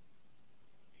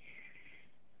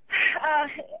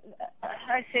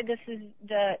 I say this is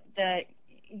the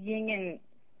yin and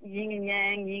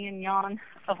yang, yin and yang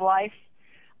of life.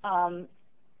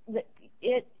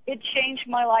 It changed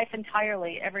my life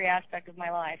entirely, every aspect of my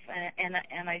life,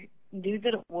 and I knew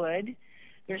that it would.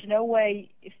 There's no way,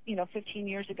 15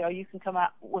 years ago, you can come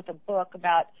out with a book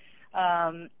about,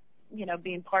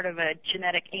 being part of a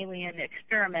genetic alien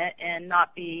experiment and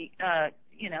not be,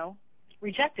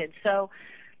 rejected. So,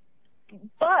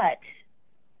 but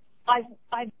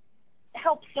I've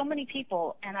helped so many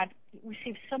people, and I've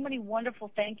received so many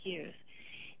wonderful thank yous,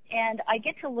 and I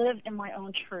get to live in my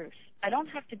own truth. I don't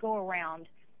have to go around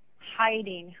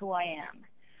hiding who I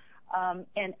am.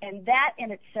 And that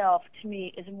in itself, to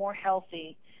me, is more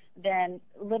healthy than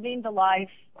living the life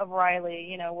of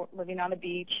Riley, living on a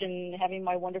beach and having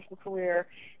my wonderful career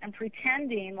and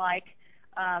pretending like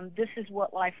this is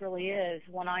what life really is,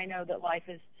 when I know that life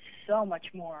is so much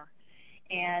more.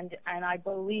 And I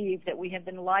believe that we have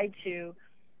been lied to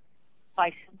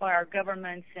by our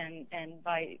governments and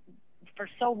for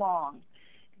so long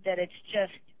that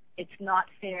it's not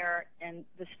fair, and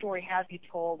the story has to be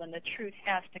told and the truth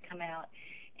has to come out.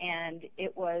 And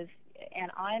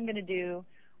I'm going to do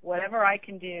whatever I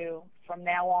can do from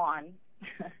now on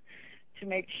to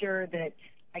make sure that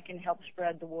I can help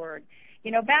spread the word.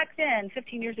 Back then,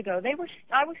 15 years ago,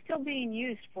 I was still being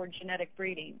used for genetic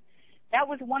breeding. That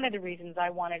was one of the reasons I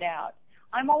wanted out.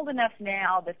 I'm old enough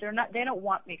now that they don't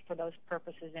want me for those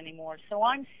purposes anymore. So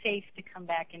I'm safe to come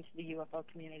back into the UFO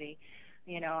community,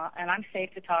 and I'm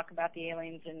safe to talk about the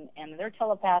aliens, and they're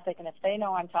telepathic, and if they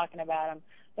know I'm talking about them,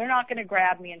 they're not going to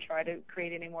grab me and try to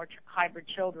create any more hybrid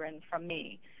children from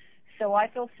me. So I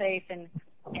feel safe, and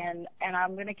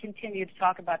I'm going to continue to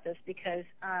talk about this because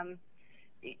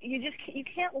you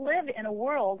can't live in a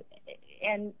world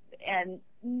and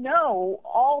know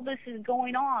all this is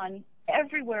going on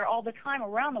everywhere all the time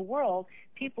around the world.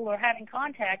 People are having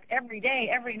contact every day,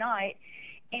 every night,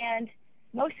 and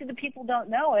most of the people don't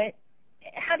know it.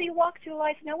 How do you walk through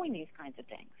life knowing these kinds of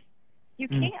things? You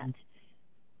can't.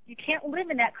 You can't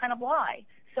live in that kind of lie.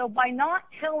 So by not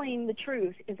telling the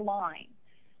truth is lying.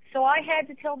 So I had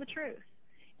to tell the truth,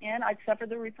 and I'd suffered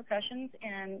the repercussions,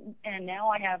 and now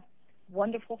I have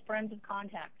wonderful friends of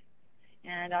contact.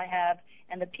 And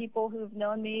the people who've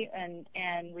known me and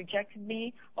rejected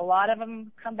me, a lot of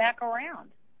them come back around.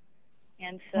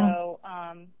 And so,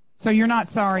 so you're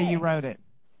not sorry you wrote it.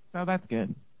 So that's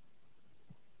good.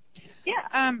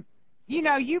 Yeah.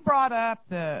 You brought up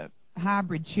the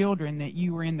hybrid children that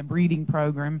you were in the breeding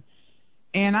program.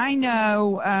 And I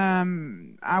know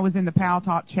I was in the Pal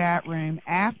Talk chat room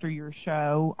after your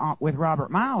show with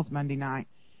Robert Miles Monday night.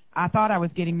 I thought I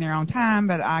was getting there on time,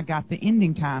 but I got the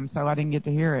ending time, so I didn't get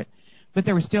to hear it. But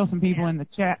there were still some people in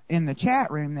the chat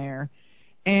room there,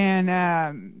 and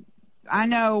I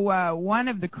know one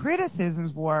of the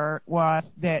criticisms was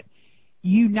that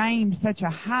you named such a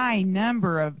high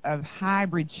number of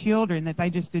hybrid children that they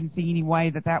just didn't see any way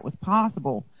that was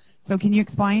possible. So can you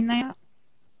explain that?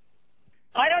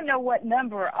 I don't know what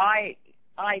number I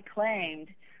claimed.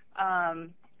 I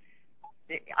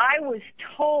was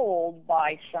told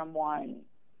by someone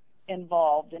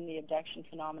involved in the abduction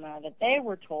phenomena that they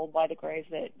were told by the Greys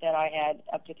that I had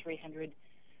up to 300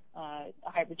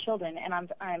 hybrid children, and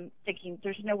I'm thinking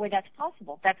there's no way that's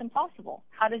possible. That's impossible.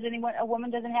 How does a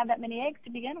woman doesn't have that many eggs to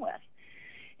begin with?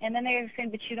 And then they were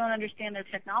saying, but you don't understand their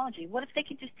technology. What if they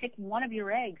could just take one of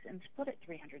your eggs and split it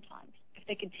 300 times?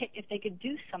 If they could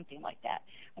do something like that.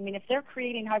 I mean, if they're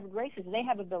creating hybrid races, they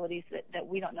have abilities that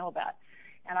we don't know about.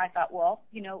 And I thought, well,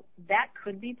 that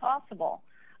could be possible.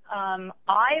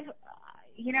 I've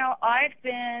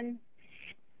been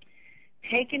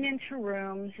taken into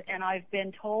rooms and I've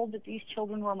been told that these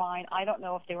children were mine. I don't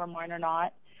know if they were mine or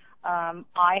not.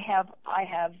 I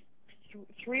have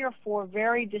 3 or 4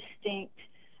 very distinct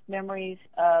memories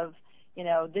of,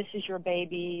 this is your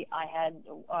baby. I had,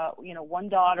 one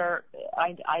daughter.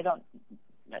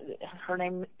 Her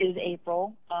name is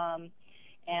April.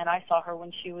 And I saw her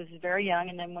when she was very young,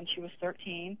 and then when she was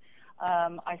 13.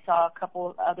 I saw a couple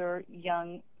of other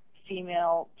young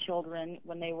female children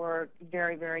when they were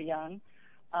very, very young.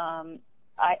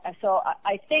 So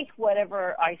I think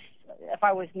if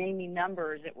I was naming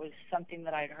numbers, it was something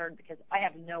that I'd heard, because I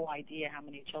have no idea how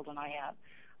many children I have.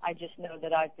 I just know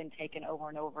that I've been taken over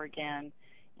and over again,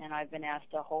 and I've been asked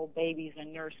to hold babies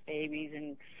and nurse babies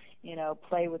and,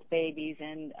 play with babies,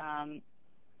 and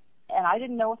I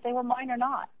didn't know if they were mine or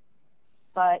not.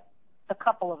 But a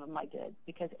couple of them I did,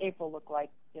 because April looked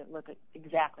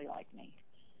exactly like me.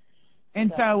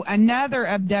 And so another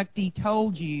abductee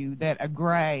told you that a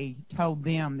Gray told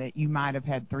them that you might have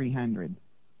had 300.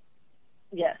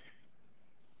 Yes.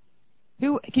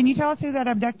 Can you tell us who that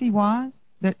abductee was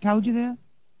that told you this?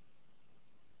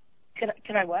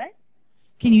 Could I what?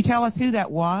 Can you tell us who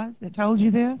that was that told you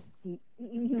this?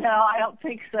 No, I don't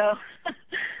think so.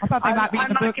 I thought they might be in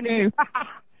the book too.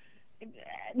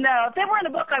 No, if they were in the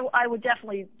book, I would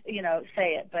definitely,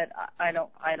 say it, but I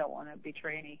don't want to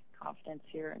betray any confidence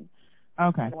here. And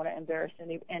Okay. I don't want to embarrass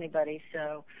anybody,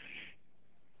 so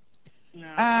no,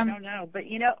 I don't know. But,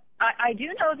 I do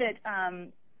know that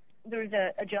there's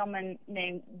a gentleman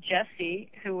named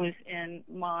Jesse who was in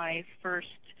my first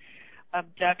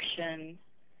abduction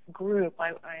group.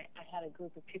 I had a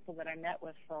group of people that I met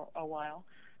with for a while,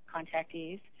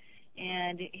 contactees,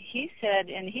 and he said,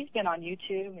 and he's been on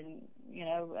YouTube and,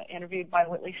 interviewed by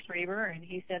Whitley Strieber, and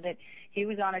he said that he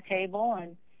was on a table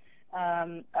and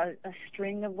a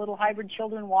string of little hybrid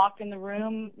children walked in the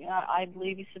room. I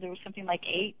believe he said there was something like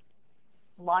 8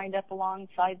 lined up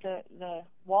alongside the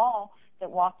wall that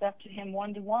walked up to him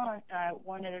one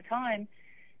at a time,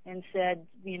 and said,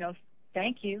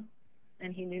 thank you.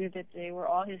 And he knew that they were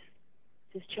all his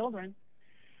children.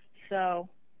 So,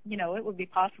 it would be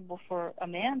possible for a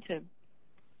man to,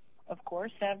 of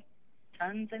course, have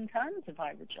tons and tons of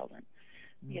hybrid children.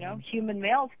 Mm-hmm. Human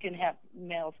males can have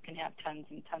tons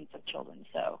and tons of children.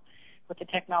 So, with the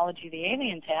technology the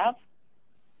aliens have,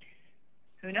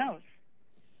 who knows?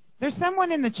 There's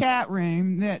someone in the chat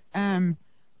room that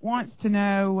wants to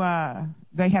know.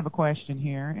 They have a question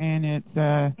here, and it's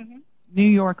New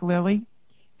York Lily,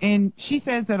 and she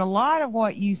says that a lot of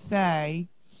what you say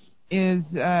is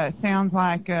sounds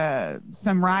like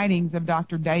some writings of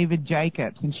Dr. David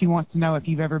Jacobs, and she wants to know if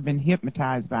you've ever been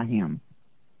hypnotized by him.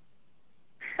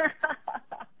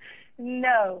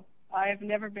 No, I have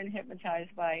never been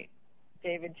hypnotized by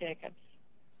David Jacobs.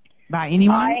 By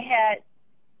anyone? I had,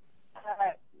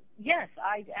 yes,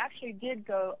 I actually did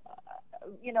go,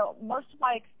 most of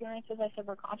my experiences, I said,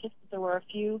 were conscious, but there were a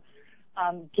few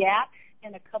gaps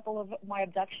in a couple of my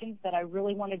abductions that I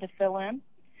really wanted to fill in.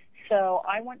 So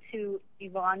I went to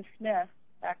Yvonne Smith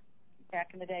back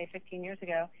in the day, 15 years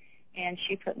ago, and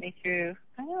she put me through,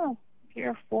 3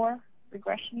 or 4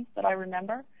 regressions that I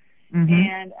remember.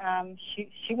 Mm-hmm. And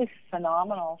she was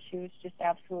phenomenal. She was just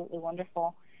absolutely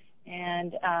wonderful.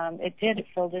 And it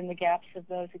filled in the gaps of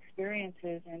those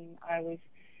experiences, and I was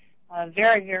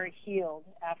very, very healed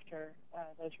after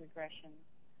those regressions.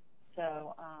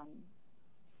 So,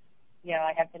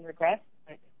 I have been regressed,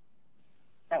 but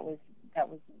that was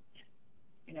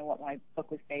what my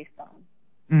book was based on.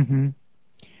 Mm-hmm.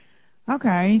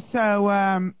 Okay, so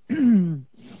I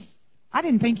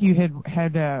didn't think you had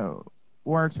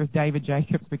worked with David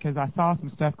Jacobs, because I saw some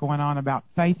stuff going on about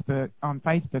Facebook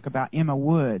about Emma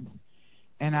Woods,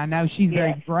 and I know she's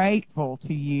very grateful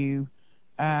to you.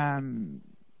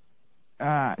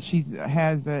 She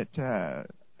has a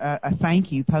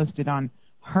thank you posted on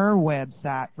her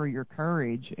website for your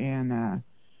courage and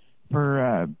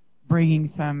for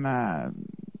bringing some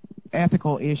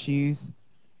ethical issues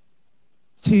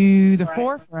to the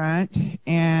forefront,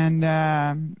 and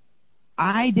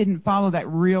I didn't follow that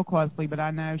real closely, but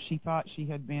I know she thought she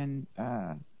had been,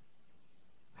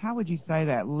 how would you say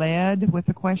that, led with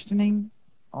the questioning,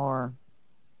 or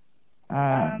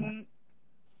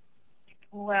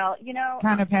well,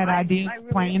 kind of had ideas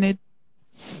planted.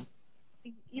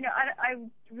 I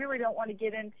really don't want to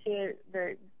get into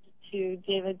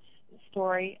David's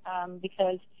story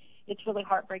because it's really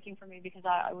heartbreaking for me, because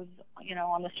I was,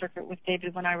 on the circuit with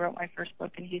David when I wrote my first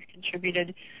book, and he's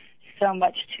contributed so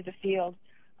much to the field.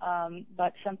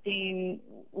 But something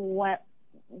went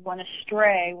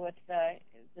astray with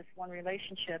this one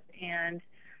relationship, and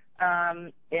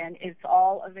it's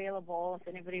all available if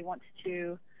anybody wants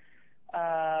to,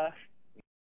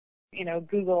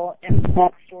 Google, and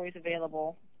that story's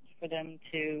available for them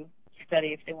to study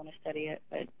if they want to study it.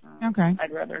 But okay.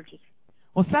 I'd rather just.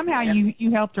 Well, somehow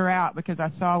you helped her out, because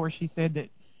I saw where she said that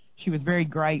she was very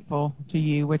grateful to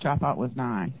you, which I thought was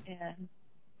nice. Yeah.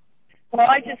 Well,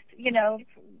 I just,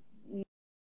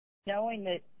 knowing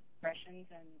that regressions,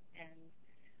 and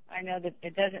I know that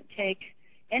it doesn't take,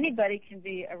 anybody can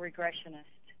be a regressionist.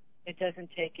 It doesn't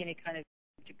take any kind of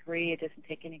degree. It doesn't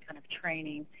take any kind of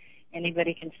training.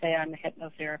 Anybody can say, I'm a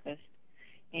hypnotherapist.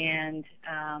 And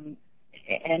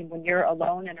when you're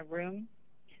alone in a room,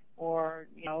 or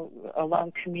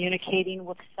alone communicating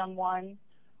with someone,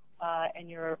 and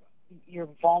you're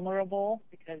vulnerable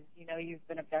because you've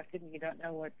been abducted and you don't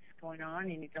know what's going on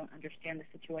and you don't understand the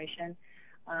situation,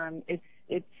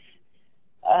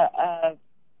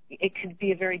 it could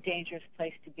be a very dangerous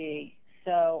place to be.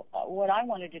 So what I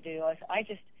wanted to do is I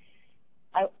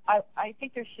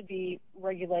think there should be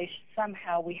regulation.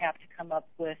 Somehow we have to come up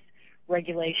with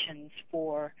regulations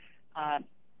for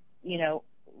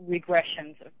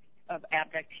regressions of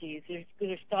abductees.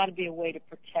 There's got to be a way to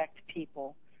protect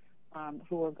people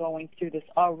who are going through this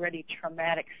already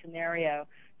traumatic scenario,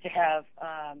 to have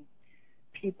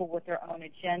people with their own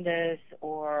agendas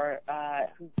or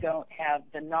who don't have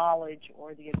the knowledge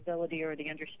or the ability or the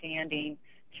understanding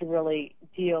to really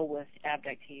deal with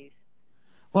abductees.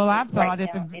 Well, I've thought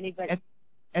right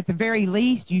at the very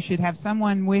least you should have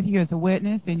someone with you as a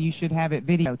witness, and you should have it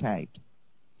videotaped.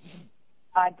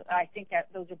 I think that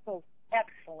those are both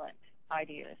excellent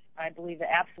ideas. I believe that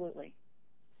absolutely.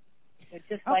 It's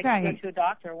just like to go to a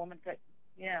doctor, a woman could,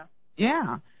 yeah.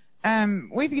 Yeah.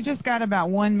 We've just got about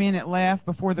 1 minute left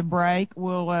before the break.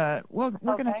 We're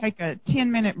going to take a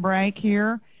 10-minute break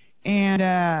here,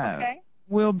 and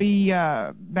we'll be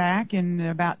back in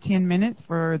about 10 minutes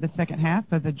for the second half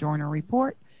of the Joyner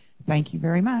Report. Thank you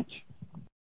very much.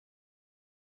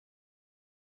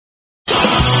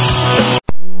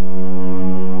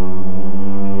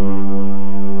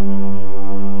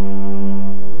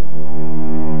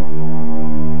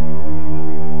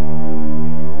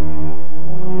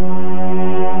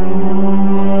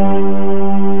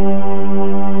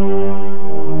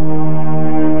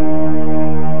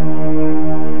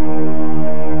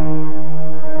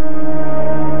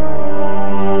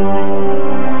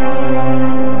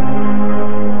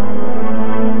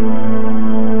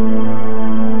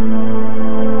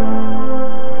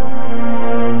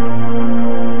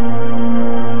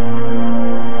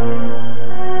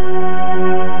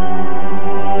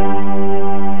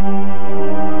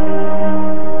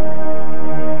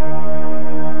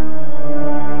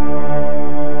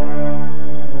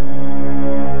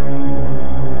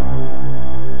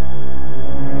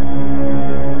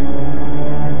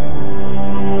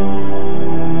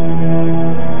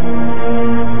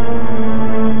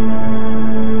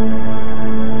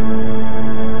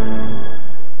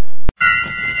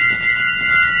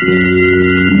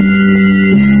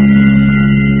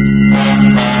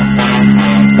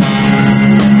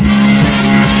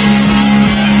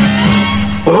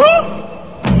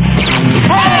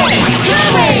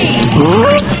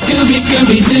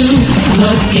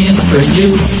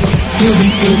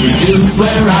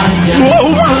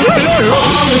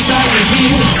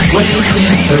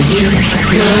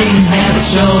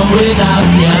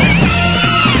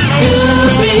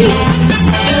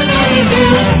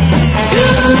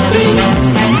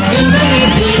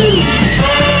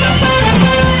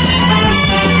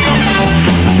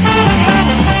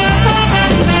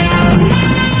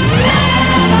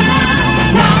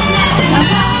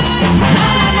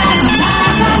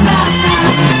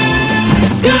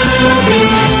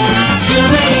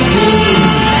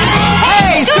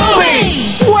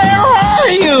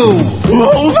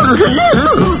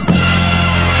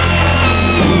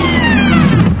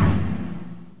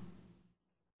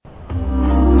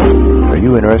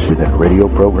 Interested in a radio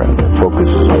program that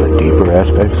focuses on the deeper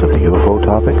aspects of the UFO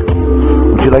topic?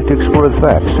 Would you like to explore the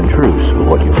facts and truths of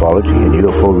what ufology and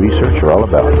UFO research are all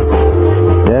about?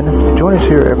 Then join us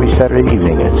here every Saturday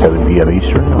evening at 7 p.m.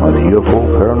 Eastern on the UFO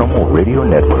Paranormal Radio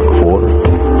Network for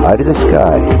Eye to the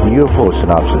Sky, the UFO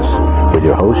Synopsis, with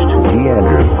your host, D.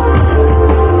 Andrew.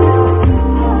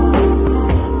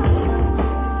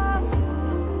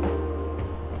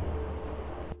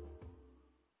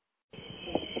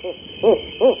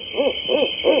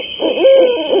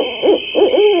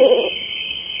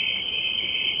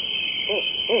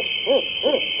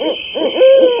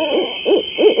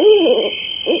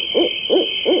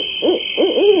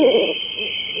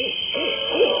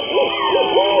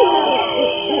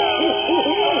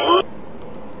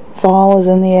 Fall is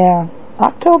in the air.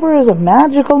 October is a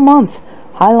magical month,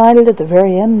 highlighted at the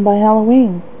very end by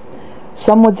Halloween.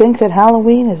 Some would think that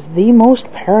Halloween is the most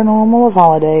paranormal of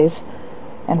holidays,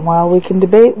 and while we can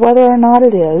debate whether or not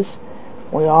it is,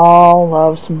 we all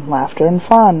love some laughter and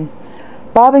fun.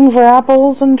 Bobbing for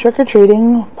apples and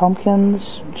trick-or-treating,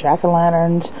 pumpkins,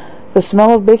 jack-o'-lanterns, the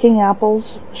smell of baking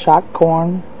apples, shot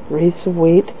corn, wreaths of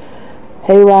wheat,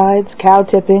 hay rides, cow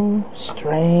tipping,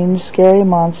 strange, scary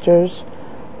monsters,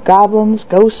 goblins,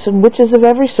 ghosts, and witches of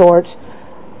every sort,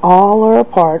 all are a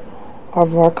part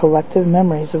of our collective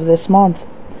memories of this month.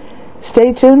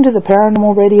 Stay tuned to the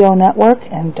Paranormal Radio Network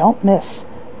and don't miss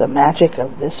the magic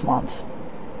of this month.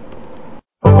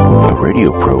 A radio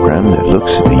program that looks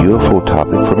at the UFO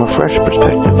topic from a fresh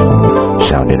perspective.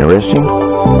 Sound interesting?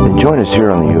 Then join us here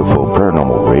on the UFO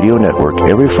Paranormal Radio Network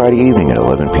every Friday evening at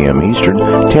 11 p.m. Eastern,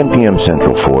 10 p.m.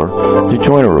 Central for The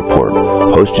Joyner Report,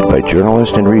 hosted by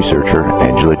journalist and researcher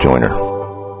Angela Joyner.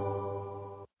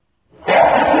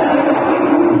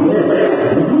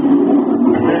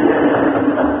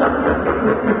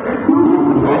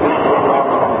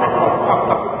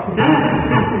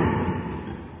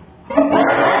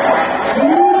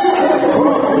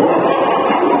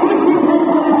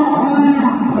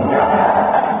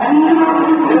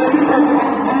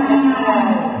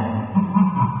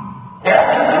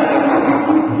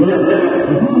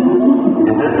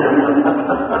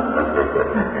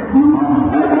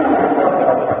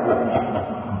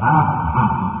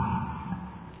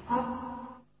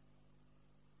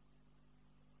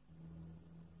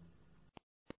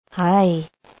 Hi,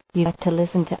 you got to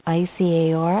listen to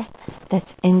ICAR,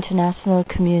 that's International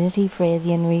Community for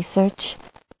Alien Research,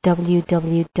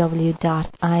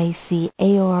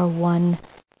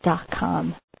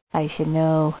 www.icar1.com. I should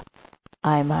know,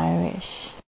 I'm Irish.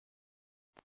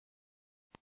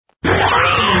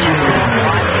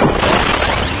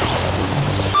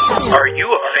 Are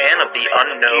you a fan of the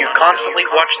unknown? Do you constantly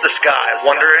watch the sky,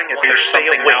 wondering if there's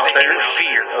something out there? You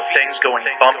fear of things going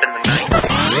bump in the night?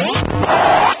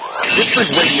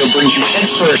 Whispers Radio brings you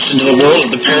headfirst into the world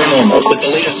of the paranormal with the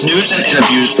latest news and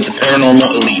interviews with the paranormal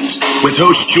elite. With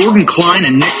hosts Jordan Klein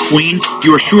and Nick Queen,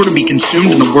 you are sure to be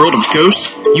consumed in the world of ghosts,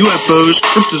 UFOs,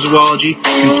 cryptozoology,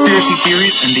 conspiracy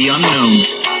theories, and the unknown.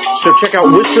 So check out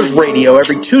Whispers Radio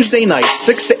every Tuesday night,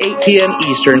 6 to 8 p.m.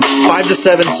 Eastern, 5 to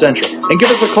 7 Central. And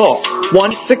give us a call,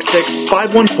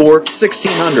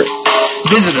 1-866-514-1600.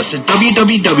 Visit us at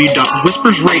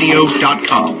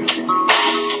www.whispersradio.com.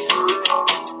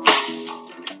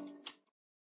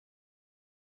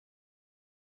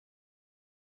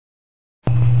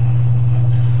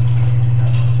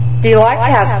 Do you like to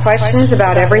have questions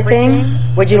about everything?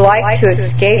 Would you like to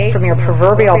escape from your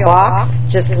proverbial box?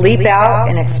 Just leap out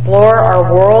and explore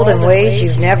our world in ways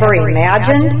you've never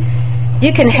imagined?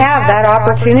 You can have that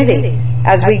opportunity.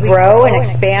 As we grow and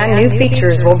expand, new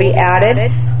features will be added,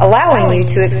 allowing you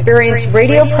to experience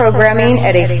radio programming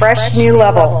at a fresh new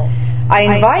level. I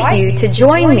invite you to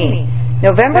join me,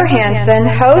 November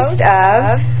Hansen, host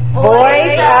of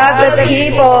Voice of the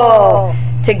People.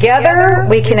 Together,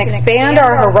 we can expand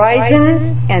our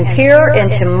horizons and peer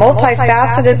into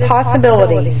multifaceted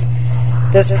possibilities.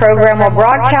 This program will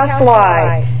broadcast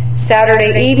live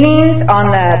Saturday evenings on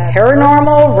the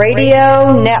Paranormal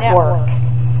Radio Network.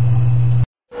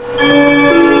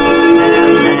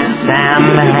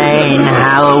 Samhain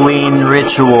Halloween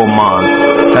Ritual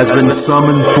Month has been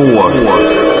summoned forth,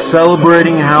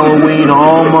 celebrating Halloween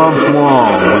all month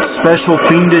long with special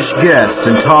fiendish guests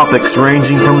and topics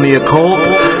ranging from the occult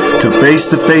to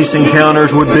face-to-face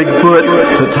encounters with Bigfoot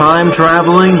to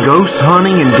time-traveling, ghost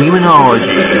hunting, and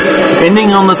demonology.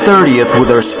 Ending on the 30th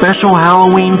with our special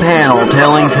Halloween panel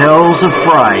telling tales of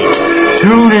fright.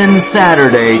 Tune in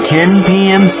Saturday, 10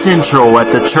 p.m. Central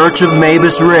at the Church of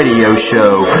Mavis radio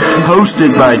show,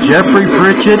 hosted by Jeffrey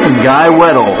Pritchett and Guy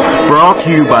Weddle, brought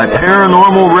to you by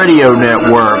Paranormal Radio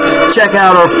Network. Check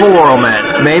out our forum at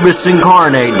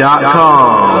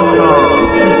mavisincarnate.com.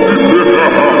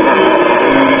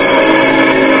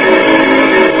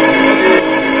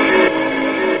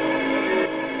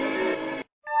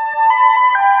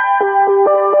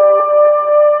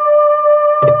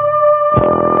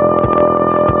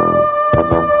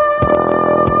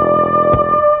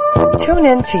 Tune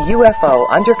in to UFO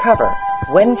Undercover,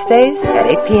 Wednesdays at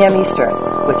 8 p.m. Eastern,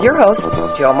 with your host,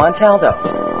 Joe Montaldo,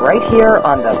 right here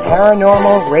on the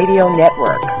Paranormal Radio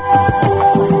Network.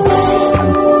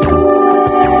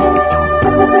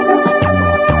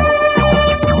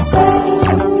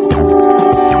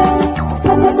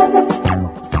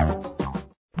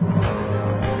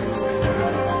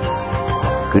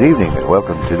 Good evening and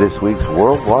welcome to this week's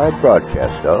worldwide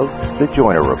broadcast of The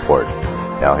Joyner Report.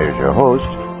 Now here's your host,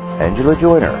 Angela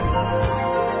Joyner.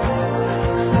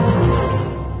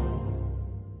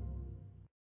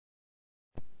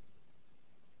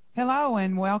 Hello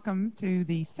and welcome to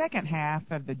the second half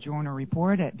of the Joyner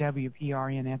Report at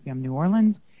WPRN FM New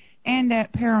Orleans and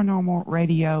at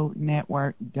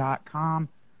ParanormalRadioNetwork.com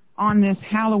on this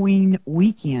Halloween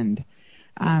weekend.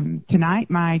 Tonight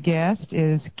my guest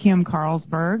is Kim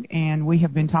Carlsberg, and we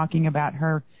have been talking about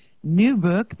her new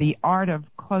book, The Art of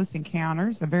Close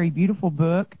Encounters, a very beautiful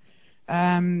book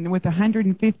with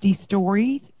 150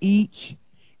 stories, each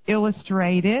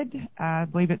illustrated. I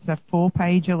believe it's a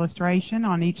full-page illustration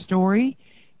on each story,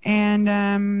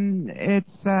 and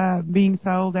it's being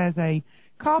sold as a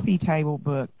coffee table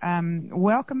book.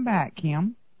 Welcome back,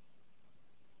 Kim.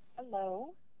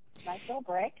 Hello. Nice little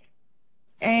break.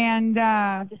 And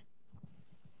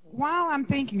while I'm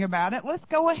thinking about it, let's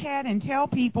go ahead and tell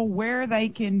people where they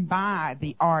can buy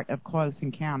The Art of Close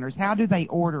Encounters. How do they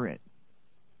order it?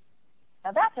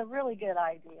 Now, that's a really good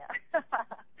idea.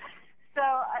 So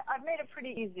I've made it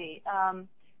pretty easy.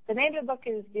 The name of the book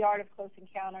is The Art of Close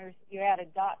Encounters. You add a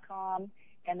 .com,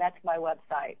 and that's my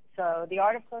website. So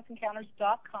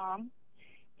theartofcloseencounters.com,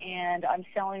 and I'm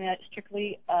selling it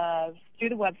strictly through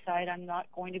the website. I'm not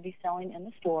going to be selling in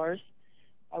the stores.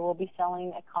 I will be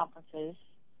selling at conferences.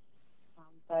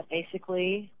 But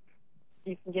basically,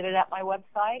 you can get it at my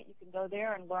website. You can go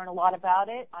there and learn a lot about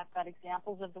it. I've got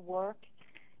examples of the work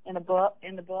in the book.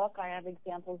 I have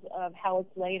examples of how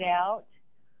it's laid out.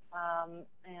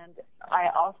 And I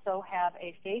also have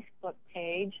a Facebook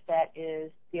page that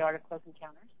is The Art of Close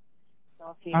Encounters.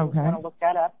 So if you want to look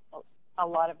that up, a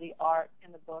lot of the art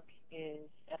in the book is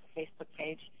at the Facebook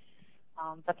page.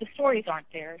 But the stories aren't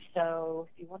there. So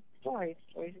if you want the stories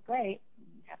are great.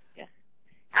 You have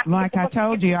to like I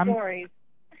told you, stories.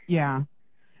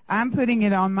 I'm putting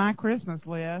it on my Christmas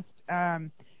list.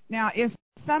 Now, if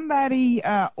somebody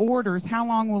orders, how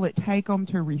long will it take them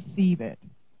to receive it?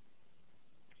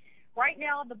 Right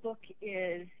now, the book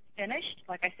is finished.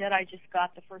 Like I said, I just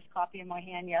got the first copy in my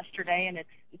hand yesterday, and it's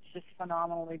just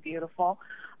phenomenally beautiful.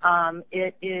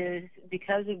 It is,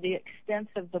 because of the extent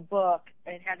of the book,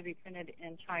 it had to be printed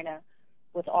in China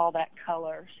with all that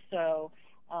color. So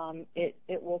it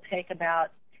will take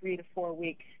about 3 to 4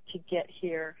 weeks to get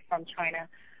here from China.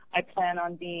 I plan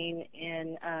on being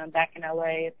back in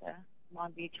LA at the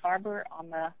Long Beach Harbor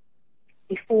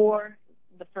before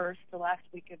the last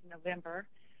week of November,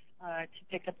 to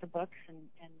pick up the books and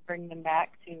bring them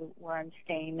back to where I'm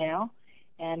staying now.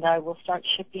 And I will start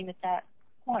shipping at that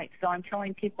point. So I'm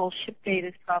telling people ship date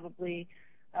is probably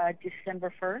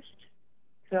December 1st.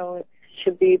 So it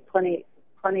should be plenty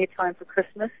of time for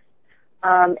Christmas.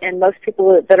 And most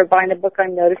people that are buying the book,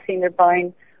 I'm noticing they're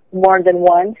buying more than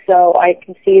one. So I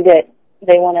can see that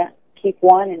they want to keep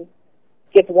one and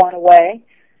give one away.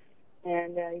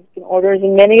 And you can order as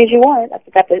many as you want.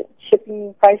 I've got the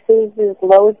shipping prices as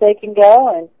low as they can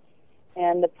go,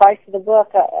 and the price of the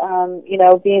book.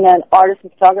 Being an artist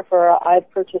and photographer, I've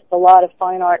purchased a lot of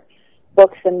fine art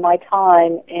books in my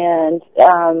time, and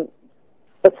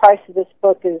the price of this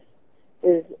book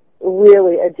is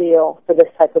really a deal for this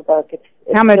type of book. It's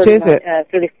how much is it?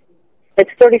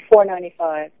 It's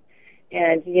 $34.95.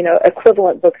 And,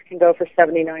 equivalent books can go for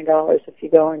 $79 if you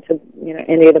go into,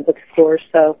 any of the bookstores.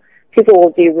 So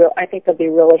people will I think they'll be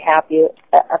really happy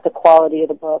at the quality of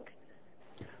the book.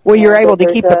 Well, you're able to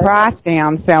keep the price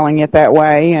down selling it that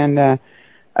way, and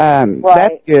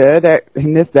that's good.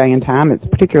 In this day and time, it's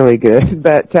particularly good.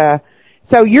 But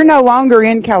so you're no longer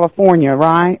in California,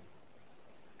 right?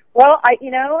 Well,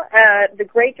 the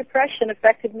Great Depression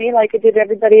affected me like it did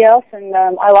everybody else, and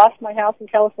I lost my house in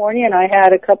California, and I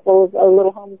had a couple of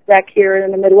little homes back here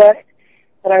in the Midwest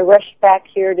that I rushed back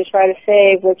here to try to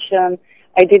save, which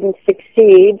I didn't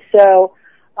succeed. So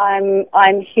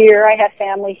I'm here. I have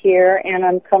family here, and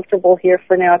I'm comfortable here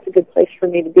for now. It's a good place for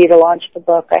me to be to launch the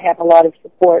book. I have a lot of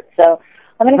support, so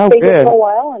I'm going to stay here for a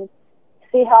while and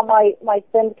see how my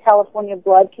thin California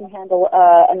blood can handle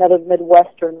another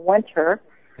Midwestern winter.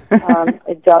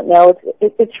 I don't know.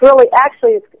 It's really,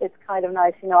 actually, it's kind of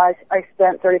nice. I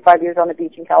spent 35 years on the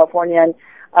beach in California, and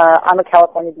I'm a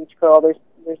California beach girl. There's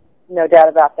no doubt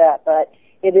about that. But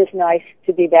it is nice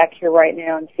to be back here right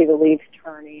now and see the leaves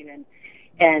turning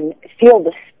and feel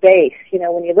the space.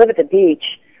 When you live at the beach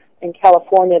in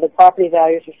California, the property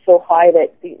values are so high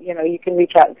that you can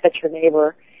reach out and touch your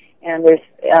neighbor, and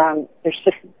there's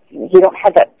just, you don't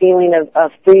have that feeling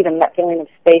of freedom, that feeling of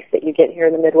space that you get here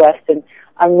in the Midwest. And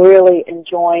I'm really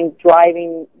enjoying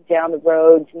driving down the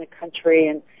roads in the country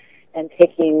and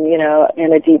taking,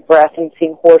 in a deep breath and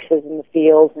seeing horses in the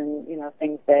fields and,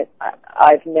 things that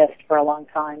I've missed for a long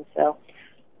time. So,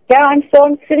 yeah, I'm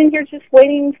sitting here just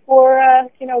waiting for,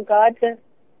 God to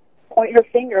point her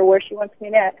finger where she wants me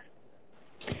next.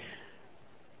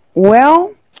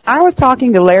 Well, I was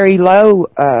talking to Larry Lowe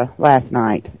last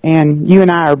night, and you and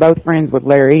I are both friends with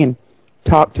Larry and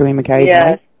talk to him occasionally.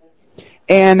 Yes.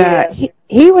 And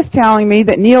he was telling me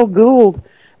that Neil Gould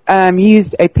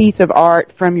used a piece of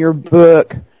art from your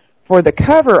book for the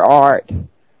cover art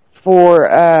for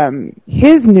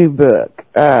his new book,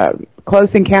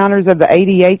 Close Encounters of the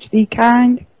ADHD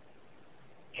Kind.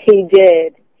 He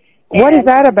did. What is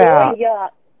that about?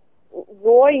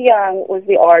 Roy Young was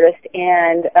the artist,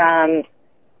 and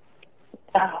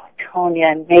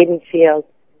Tonya Maidenfield.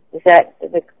 Is that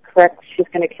the correct? She's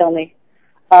going to kill me.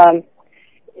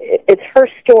 It's her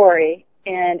story,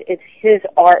 and it's his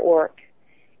artwork.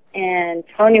 And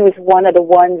Tony was one of the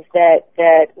ones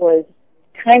that was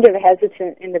kind of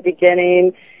hesitant in the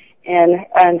beginning,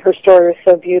 and her story was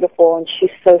so beautiful, and she's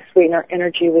so sweet, and her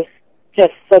energy was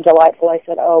just so delightful. I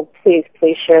said, oh, please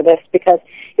share this, because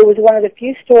it was one of the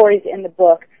few stories in the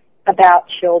book about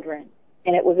children,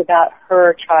 and it was about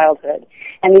her childhood,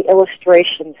 and the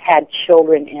illustrations had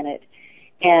children in it.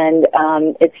 And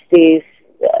it's these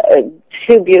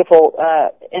two beautiful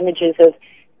images of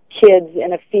kids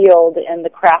in a field and the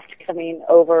craft coming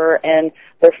over, and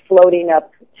they're floating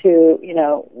up to,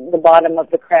 the bottom of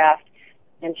the craft.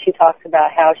 And she talks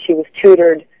about how she was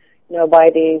tutored, by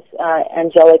these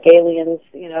angelic aliens,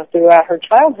 throughout her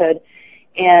childhood.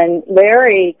 And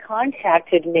Larry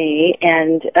contacted me,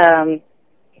 and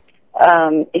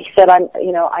he said, I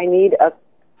need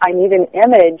an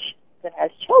image that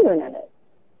has children in it.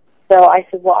 So I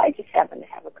said, well, I just happen to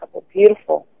have a couple of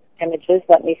beautiful images.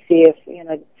 Let me see if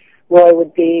Roy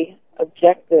would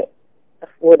object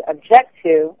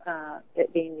to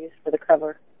it being used for the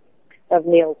cover of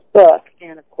Neil's book.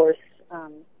 And of course,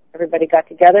 everybody got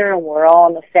together, and we're all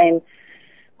on the same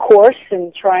course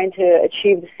and trying to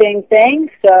achieve the same thing.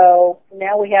 So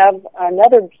now we have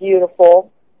another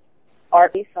beautiful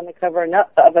art piece on the cover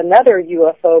of another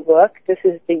UFO book. This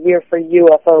is the year for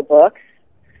UFO books.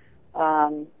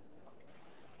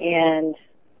 And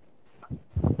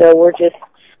so we're just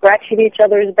scratching each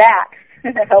other's backs,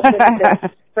 helping to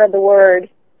spread the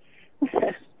word.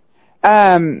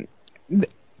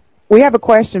 We have a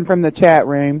question from the chat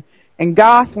room, and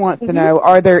Goss wants to know,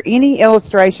 are there any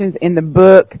illustrations in the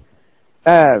book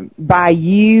by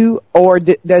you, or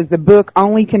does the book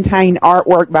only contain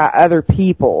artwork by other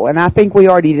people? And I think we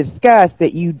already discussed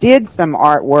that you did some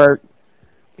artwork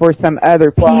for some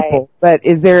other people, but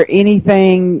is there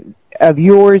anything of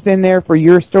yours in there for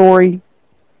your story?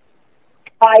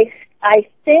 I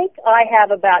think I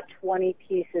have about 20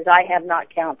 pieces. I have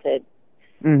not counted.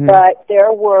 But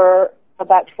there were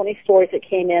about 20 stories that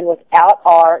came in without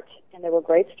art, and they were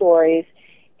great stories,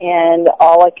 and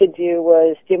all I could do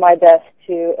was do my best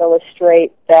to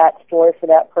illustrate that story for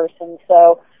that person.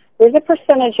 So there's a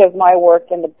percentage of my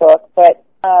work in the book, but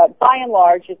by and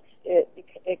large,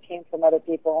 it came from other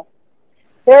people.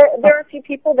 There are a few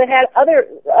people that had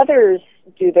others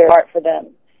do their art for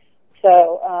them.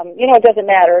 So, it doesn't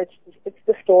matter. It's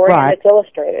the story, and it's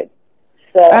illustrated.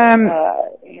 So,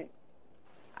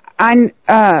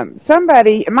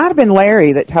 somebody, it might have been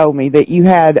Larry that told me that you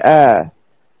had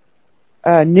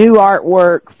new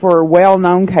artwork for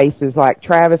well-known cases like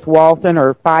Travis Walton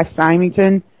or Fife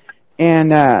Symington,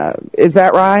 and is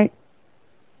that right?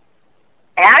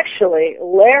 Actually,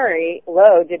 Larry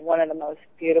Lowe did one of the most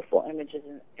beautiful images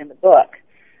in the book.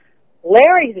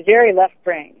 Larry's very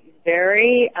left-brained. He's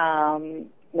very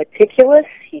meticulous.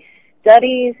 He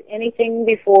studies anything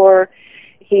before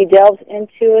he delves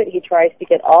into it. He tries to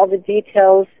get all the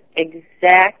details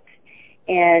exact,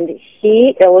 and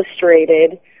he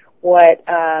illustrated what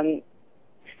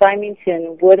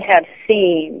Symington would have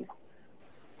seen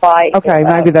by... Okay,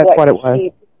 maybe that's what it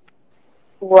was.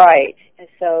 Right. And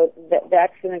so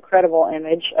that's an incredible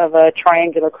image of a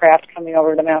triangular craft coming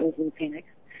over the mountains in Phoenix.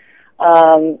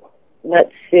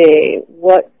 Let's see.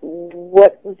 What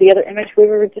was the other image we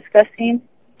were discussing?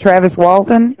 Travis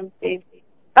Walton?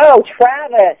 Oh,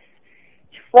 Travis.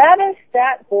 Travis,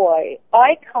 that boy.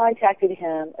 I contacted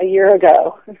him a year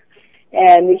ago,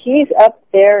 and he's up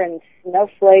there in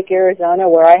Snowflake, Arizona,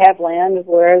 where I have land,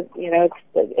 where,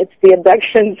 it's the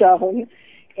abduction zone.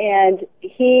 And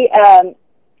he, I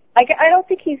don't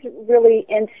think he's really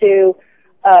into,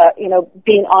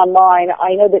 being online.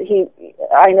 I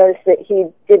noticed that he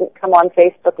didn't come on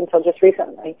Facebook until just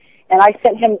recently. And I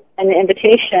sent him an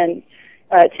invitation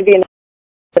to be in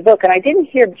the book, and I didn't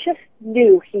hear, just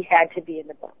knew he had to be in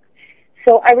the book.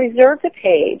 So I reserved a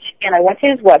page, and I went to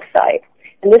his website,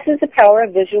 and this is the power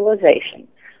of visualization.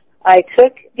 I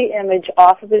took the image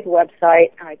off of his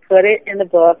website, and I put it in the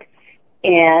book,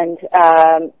 and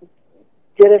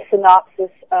did a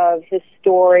synopsis of his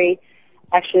story.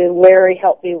 Actually, Larry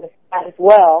helped me with that as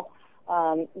well,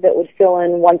 that would fill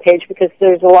in one page, because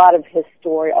there's a lot of his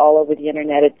story all over the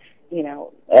Internet. It's,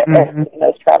 everyone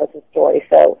knows Travis's story,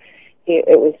 so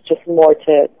it was just more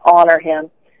to honor him.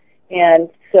 And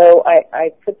so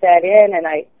I put that in, and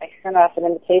I sent off an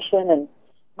invitation, and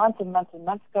months and months and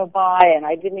months go by, and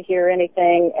I didn't hear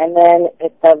anything. And then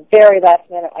at the very last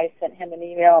minute, I sent him an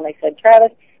email, and I said,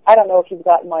 Travis, I don't know if you've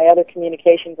gotten my other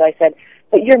communications. I said,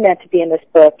 but you're meant to be in this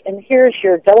book, and here's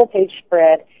your double-page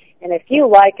spread, and if you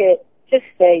like it, just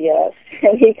say yes.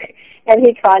 And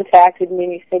he contacted me,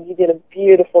 and he said, you did a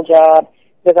beautiful job,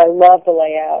 because I love the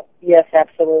layout. Yes,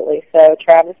 absolutely. So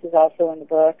Travis is also in the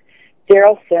book.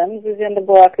 Daryl Sims is in the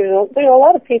book. There are a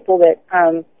lot of people that,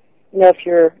 if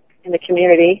you're in the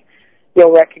community,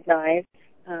 you'll recognize.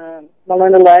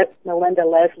 Melinda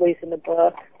Leslie's in the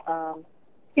book.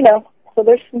 So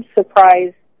there's some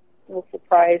little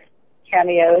surprise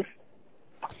cameos.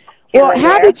 Well,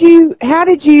 how did you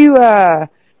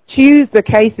choose the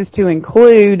cases to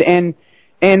include, and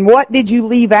what did you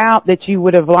leave out that you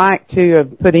would have liked to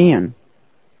have put in?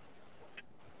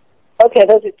 Okay,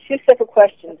 those are two separate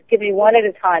questions. Give me one at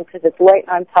a time, because it's late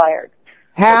and I'm tired.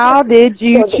 How did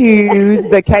you choose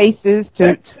the cases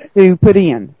to put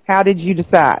in? How did you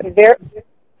decide?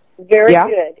 Very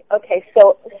good. Okay,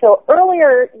 so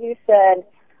earlier you said,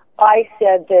 I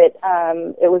said that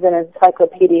it was an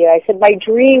encyclopedia. I said my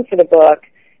dream for the book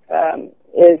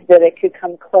is that it could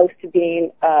come close to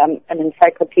being an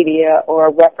encyclopedia or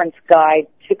a reference guide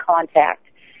to contact.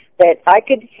 That I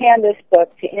could hand this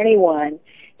book to anyone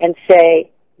and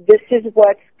say, this is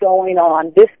what's going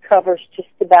on. This covers just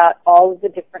about all of the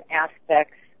different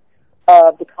aspects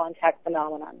of the contact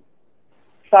phenomenon.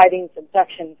 Sightings,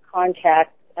 abductions,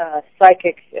 contact,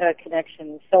 psychic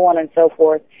connections, so on and so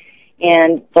forth.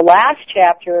 And the last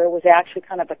chapter was actually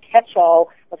kind of a catch-all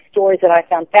of stories that I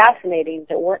found fascinating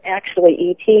that weren't actually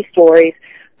E.T. stories,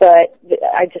 but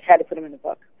I just had to put them in the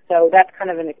book. So that's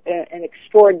kind of an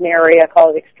extraordinary, I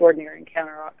call it extraordinary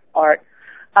encounter art.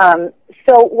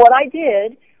 So what I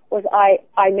did was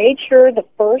I made sure the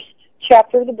first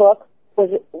chapter of the book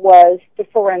was the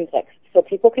forensics, so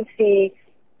people could see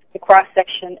the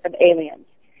cross-section of aliens.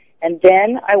 And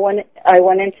then I went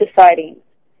into sightings.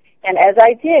 And as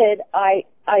I did,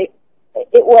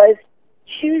 it was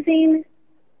choosing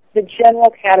the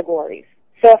general categories.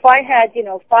 So if I had,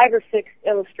 5 or 6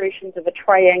 illustrations of a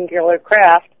triangular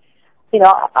craft,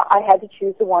 I had to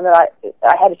choose the one that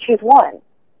I had to choose one.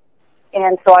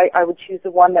 And so I would choose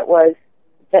the one that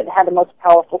had the most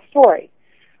powerful story.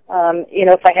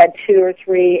 If I had 2 or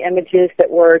 3 images that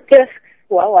were discs,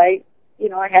 well, I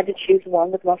had to choose the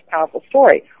one with the most powerful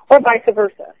story, or vice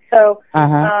versa. So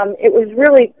it was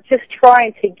really just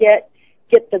trying to get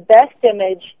the best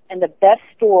image and the best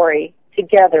story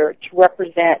together to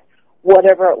represent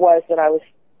whatever it was that I was,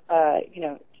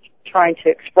 trying to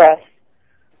express.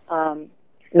 So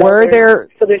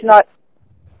there's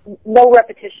no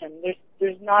repetition.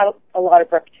 There's not a lot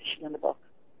of repetition in the book.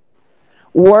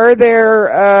 Were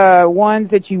there ones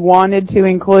that you wanted to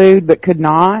include but could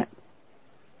not?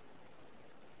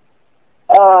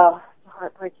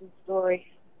 Heartbreaking story.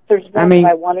 There's one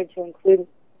I wanted to include.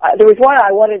 There was one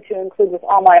I wanted to include with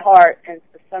all my heart, and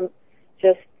for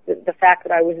the fact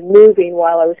that I was moving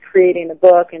while I was creating the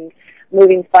book and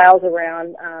moving files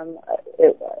around,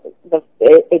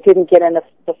 it didn't get in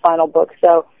the final book.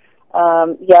 So,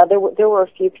 there were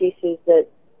a few pieces that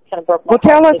kind of broke my heart.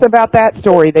 Well, tell us about that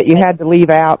story that you had to leave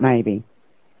out, maybe.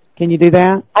 Can you do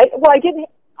that?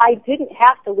 I didn't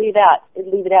have to leave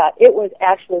it out. It was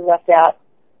actually left out.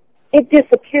 It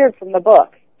disappeared from the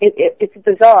book. It's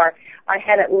bizarre. I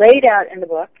had it laid out in the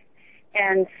book,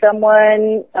 and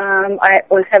I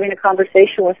was having a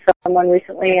conversation with someone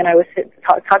recently, and I was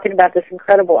talking about this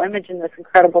incredible image and this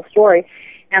incredible story,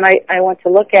 and I went to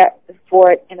look for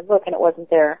it in the book, and it wasn't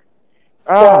there.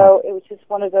 Oh. So it was just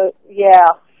one of those, yeah.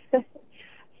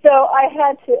 So I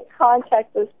had to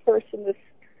contact this person, this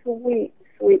sweet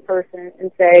person,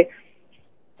 and say,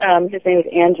 his name is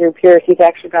Andrew Pierce. He's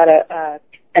actually got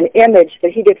an image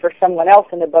that he did for someone else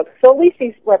in the book. So at least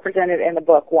he's represented in the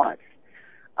book once.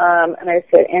 And I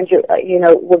said, Andrew,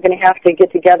 we're going to have to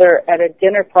get together at a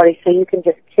dinner party so you can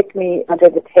just kick me under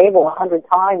the table 100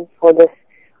 times for this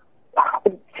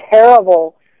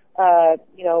terrible,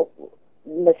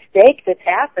 mistake that's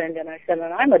happened. And I said,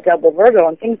 and I'm a double Virgo,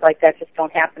 and things like that just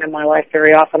don't happen in my life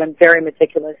very often. I'm very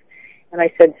meticulous. And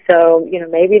I said, so,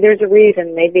 maybe there's a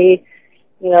reason. Maybe,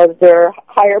 there are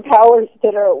higher powers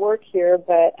that are at work here,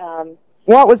 but...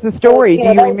 what was the story? Do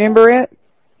you remember it?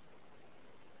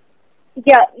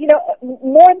 Yeah,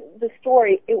 more the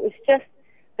story, it was just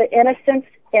the innocence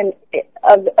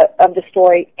of the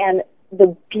story and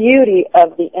the beauty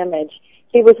of the image.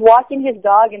 He was walking his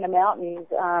dog in the mountains,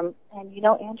 and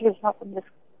Andrew's not from this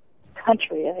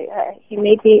country. He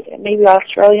may be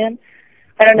Australian.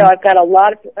 I don't know. I've got a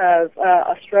lot of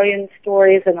Australian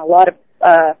stories and a lot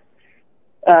of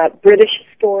British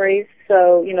stories.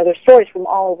 So, there's stories from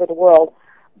all over the world.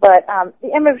 But the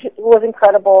image was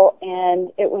incredible,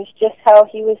 and it was just how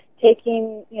he was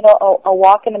taking, a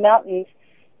walk in the mountains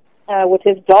with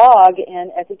his dog,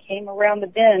 and as he came around the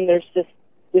bend, there's this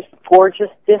gorgeous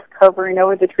disc hovering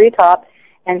over the treetop,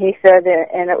 and he said,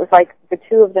 and it was like the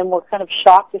two of them were kind of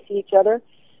shocked to see each other,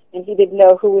 and he didn't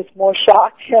know who was more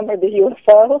shocked, him or the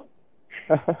UFO.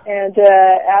 And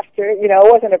after, it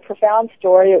wasn't a profound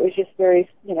story, it was just very,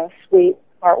 sweet,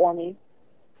 heartwarming.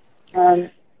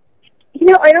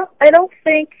 I don't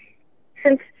think,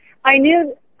 since I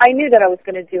knew that I was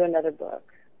going to do another book,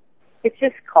 it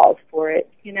just calls for it.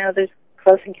 There's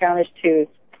Close Encounters 2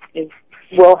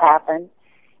 will happen.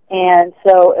 And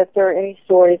so if there are any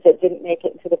stories that didn't make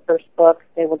it into the first book,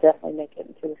 they will definitely make it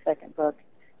into the second book.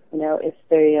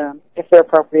 If they're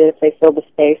appropriate, if they fill the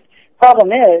space.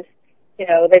 Problem is,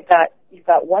 you've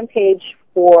got one page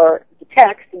for the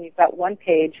text and you've got one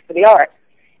page for the art.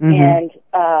 Mm-hmm. And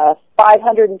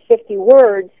 550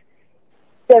 words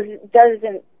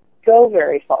doesn't go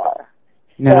very far.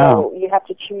 No. So you have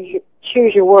to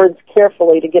choose your words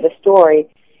carefully to get a story.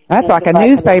 That's like a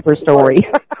newspaper story.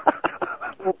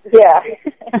 Yeah.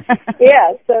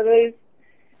 Yeah, so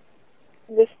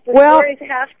the stories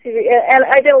have to, and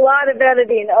I did a lot of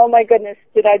editing. Oh my goodness,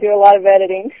 did I do a lot of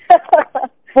editing.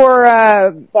 For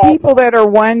people that are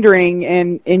wondering,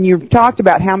 and you've talked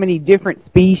about how many different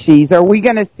species, are we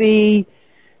going to see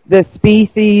the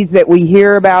species that we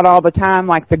hear about all the time,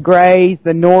 like the grays,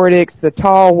 the Nordics, the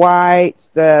tall whites,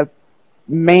 the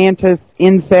mantis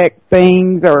insect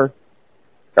things, or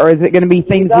is it going to be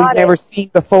things we've never seen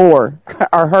before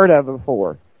or heard of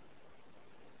before?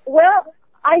 Well,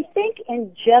 I think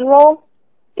in general,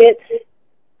 it's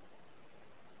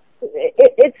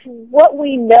what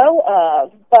we know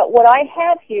of. But what I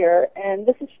have here, and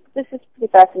this is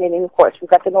pretty fascinating. Of course, we've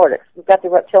got the Nordics, we've got the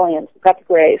reptilians, we've got the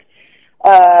grays.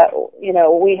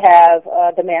 We have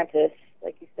the mantis.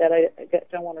 Like you said, I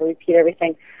don't want to repeat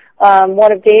everything.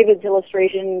 One of David's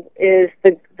illustrations is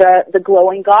the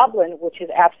glowing goblin, which is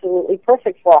absolutely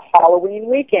perfect for a Halloween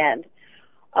weekend.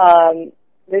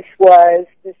 This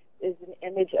is an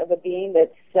image of a being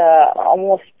that's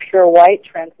almost pure white,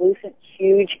 translucent,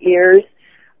 huge ears,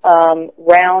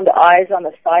 round eyes on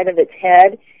the side of its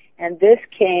head. And this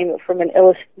came from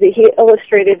he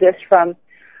illustrated this from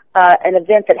an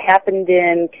event that happened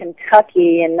in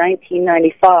Kentucky in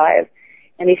 1995.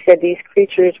 And he said these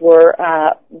creatures were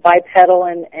bipedal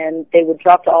and they would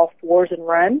drop to all fours and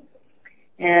run.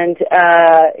 And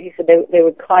he said they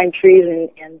would climb trees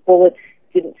and bullets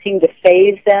didn't seem to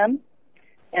faze them.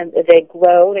 And they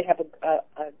glow. They have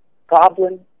a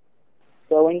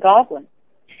glowing goblin.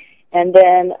 And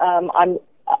then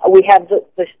we have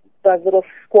the little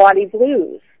squatty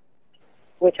blues,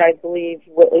 which I believe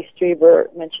Whitley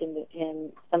Strieber mentioned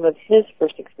in some of his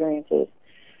first experiences.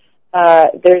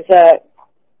 There's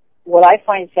what I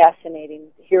find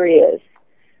fascinating. Here he is,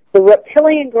 the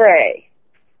reptilian gray.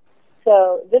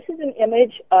 So this is an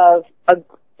image of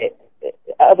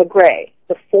a gray.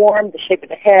 The form, the shape of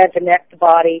the head, the neck, the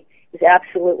body is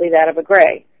absolutely that of a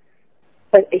gray.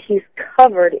 But he's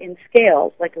covered in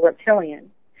scales like a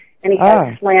reptilian, and he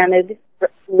has slanted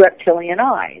reptilian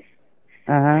eyes.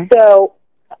 Uh-huh. So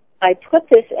I put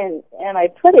this in, and I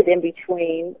put it in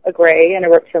between a gray and a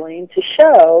reptilian to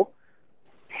show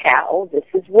how this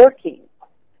is working,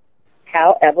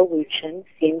 how evolution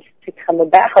seems to come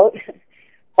about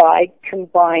by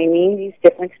combining these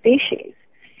different species.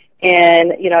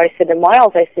 And, I said to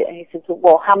Miles, and he said,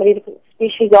 well, how many different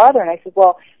species are there? And I said,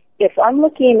 well, if I'm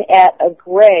looking at a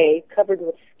gray covered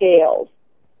with scales,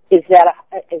 is that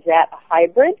a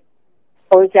hybrid,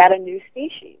 or is that a new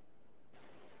species?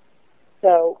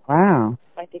 So, wow.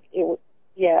 I think it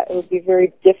would be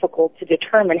very difficult to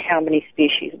determine how many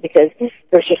species, because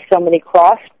there's just so many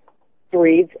cross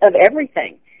breeds of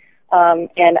everything. And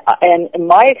in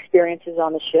my experiences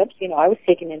on the ships, I was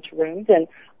taken into rooms and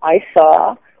I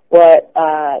saw what,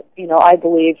 I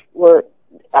believe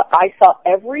I saw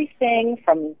everything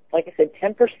from, like I said,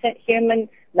 10% human,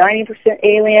 90%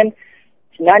 alien,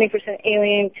 to 90%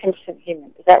 alien, 10%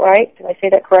 human. Is that right? Did I say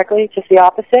that correctly? Just the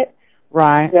opposite?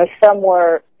 Right. Some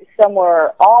were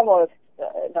almost,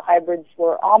 the hybrids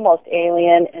were almost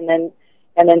alien, and then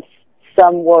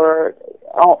some were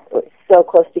so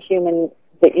close to human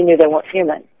that you knew they weren't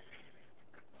human.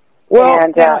 Well,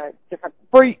 and,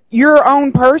 for your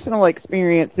own personal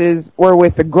experiences were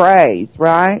with the grays,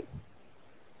 right?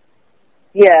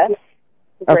 Yes,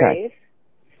 the grays.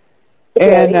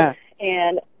 Okay.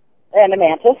 And a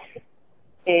mantis.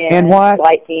 And what?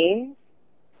 Light beams.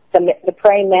 The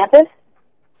praying mantis.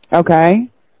 Okay.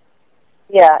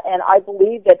 Yeah, and I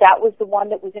believe that was the one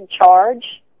that was in charge.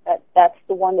 That's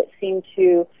the one that seemed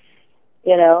to,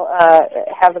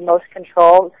 have the most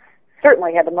control.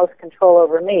 Certainly had the most control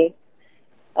over me.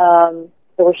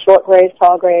 There were short grays,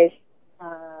 tall grays,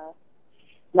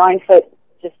 9 foot,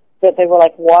 just that they were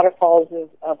like waterfalls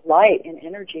of light and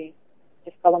energy.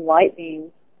 Just call them light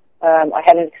beams. I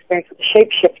had an experience with a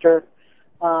shapeshifter.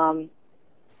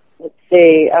 Let's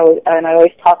see, I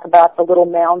always talk about the little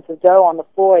mounds of dough on the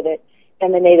floor that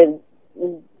emanated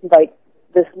like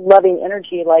this loving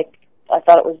energy, like I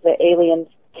thought it was the aliens'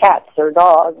 cats or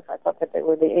dogs. I thought that they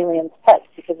were the aliens' pets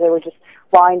because they were just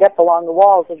lined up along the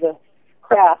walls of the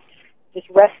craft, just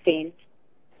resting.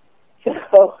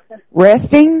 So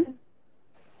resting?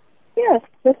 Yes,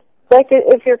 just like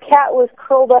if your cat was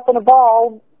curled up in a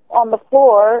ball on the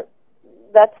floor.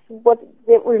 That's what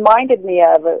it reminded me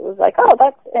of. It was like,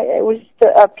 it was just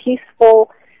a peaceful,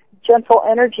 gentle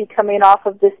energy coming off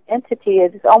of this entity.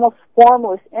 It's almost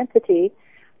formless entity.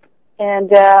 And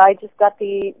I just got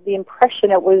the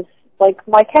impression it was like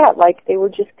my cat, like they were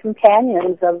just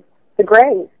companions of the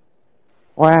Greys.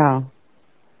 Wow.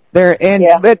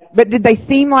 Yeah. But did they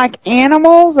seem like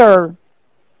animals or?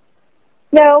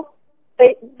 No,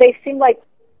 they seem like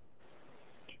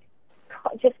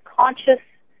just conscious,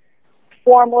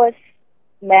 formless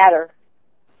matter.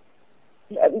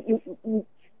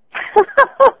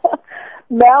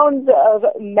 Mounds of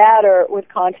matter with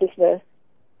consciousness.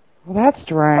 Well, that's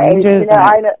strange, isn't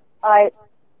it?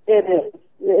 It is.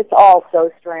 It's all so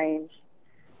strange.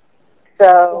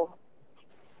 So.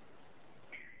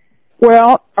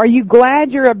 Well, are you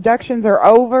glad your abductions are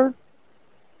over?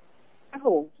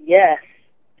 Oh, yes.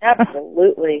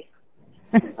 Absolutely.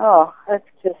 Oh, that's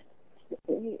just,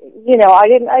 I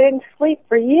didn't sleep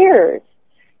for years.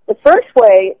 The first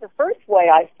way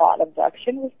I fought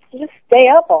abduction was to just stay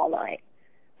up all night.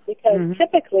 Because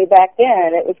typically back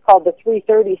then it was called the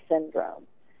 3:30 syndrome.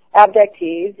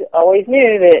 Abductees always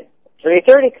knew that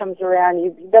 3:30 comes around,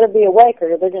 you better be awake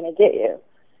or they're going to get you.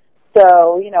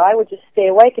 So, I would just stay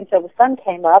awake until the sun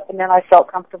came up, and then I felt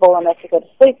comfortable enough to go to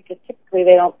sleep because typically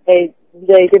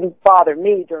they didn't bother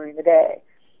me during the day.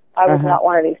 I was not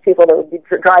one of these people that would be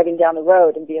driving down the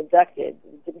road and be abducted.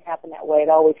 It didn't happen that way. It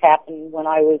always happened when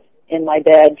I was in my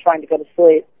bed trying to go to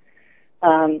sleep.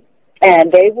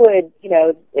 And they would,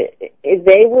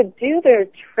 they would do their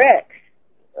tricks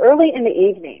early in the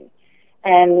evening.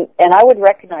 And I would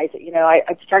recognize it.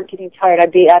 I'd start getting tired.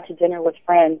 I'd be out to dinner with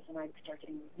friends, and I'd start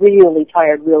getting really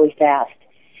tired really fast.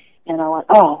 And I went,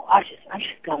 I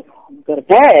just got to go home and go to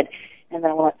bed. And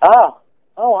then I went, oh,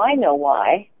 I know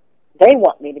why. They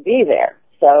want me to be there.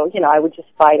 So, I would just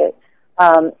fight it.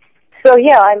 So,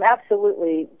 yeah, I'm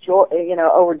absolutely,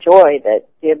 overjoyed that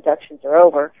the abductions are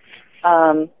over.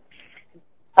 I'm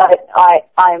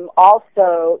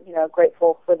also,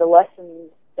 grateful for the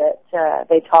lessons that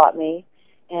they taught me,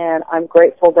 and I'm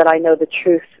grateful that I know the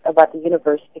truth about the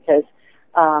universe because,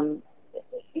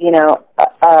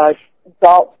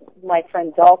 my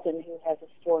friend Dalton, who has a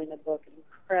story in the book, an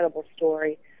incredible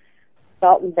story,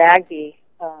 Dalton Bagby,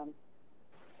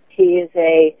 he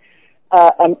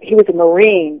was a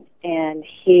Marine, and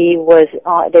they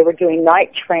were doing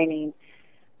night training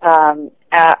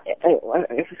at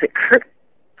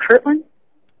Kirtland?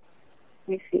 Let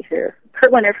me see here.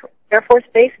 Kirtland Air Force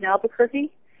Base in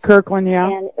Albuquerque. Kirkland, yeah.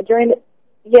 And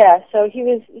so he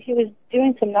was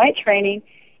doing some night training,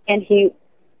 and he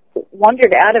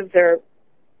wandered out of their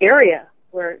area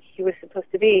where he was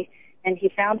supposed to be, and he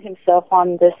found himself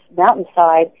on this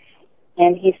mountainside,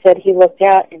 and he said he looked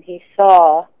out and he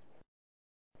saw,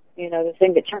 the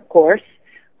thing that took course,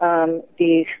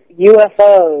 these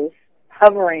UFOs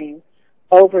hovering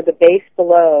over the base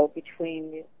below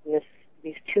between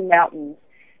these two mountains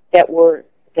that were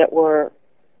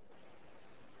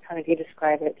how do you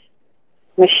describe it?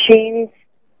 Machines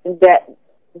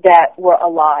that were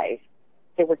alive.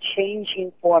 They were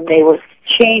changing form. They were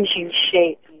changing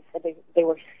shape. He said they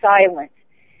were silent.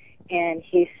 And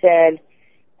he said,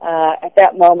 at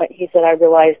that moment, he said, I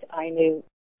realized I knew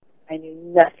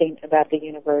nothing about the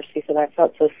universe. He said, I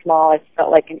felt so small. I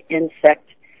felt like an insect.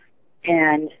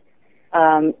 And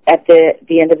at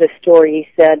the end of the story,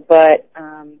 he said, but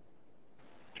I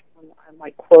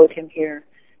might quote him here,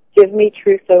 give me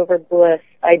truth over bliss.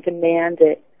 I demand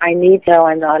it. I need to know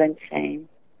I'm not insane.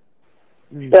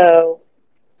 So,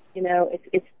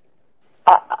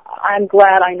 I'm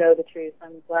glad I know the truth.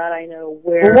 I'm glad I know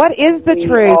where. Well, what is the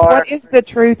truth? What is the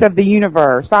truth of the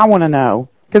universe? I want to know,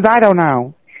 because I don't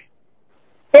know.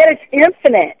 That it's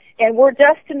infinite, and we're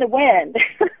dust in the wind.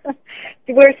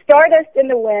 We're stardust in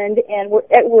the wind, and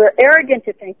we're arrogant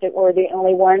to think that we're the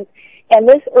only ones. And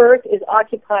this earth is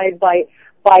occupied by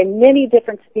many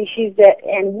different species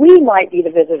and we might be the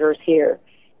visitors here.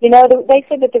 They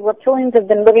say that the reptilians have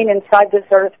been living inside this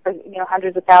earth for,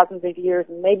 hundreds of thousands of years,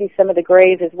 and maybe some of the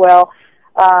Greys as well.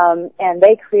 And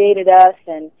they created us,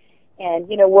 and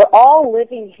we're all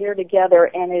living here together,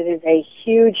 and it is a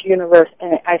huge universe,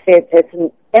 and I say it's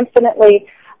an infinitely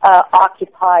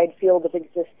occupied field of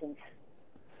existence.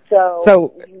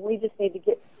 So we just need to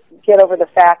get over the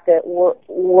fact that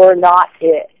we're not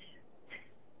it.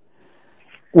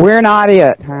 We're not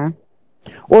it, huh?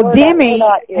 Well, Demi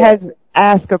has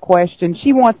asked a question.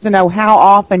 She wants to know how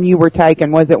often you were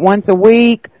taken. Was it once a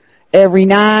week, every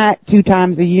night, 2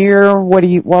 times a year? What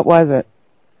was it?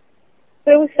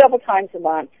 It was several times a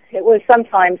month. It was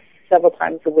sometimes several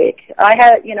times a week. I've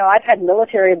had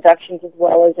military abductions as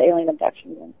well as alien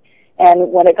abductions,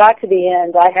 and when it got to the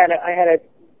end, I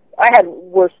had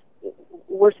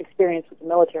worse experience with the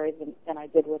military than I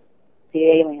did with the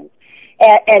aliens.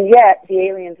 And yet, the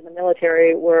aliens and the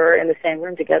military were in the same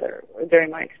room together during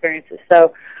my experiences.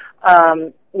 So,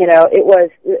 it was,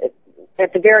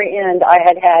 at the very end, I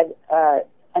had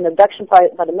an abduction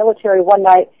by the military one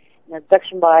night, an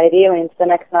abduction by the aliens the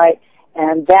next night,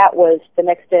 and that was, the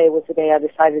next day was the day I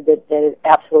decided that it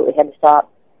absolutely had to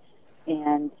stop.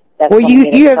 And that's well,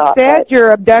 you have stop, said your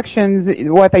abductions,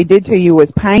 what they did to you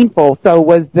was painful. So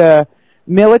was the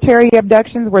military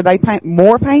abductions, were they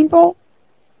more painful?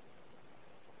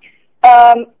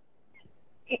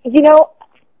 You know,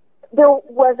 there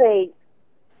was a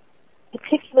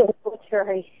particular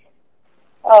military,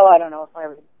 I don't know if I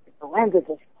would go into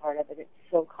this part of it, it's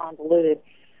so convoluted.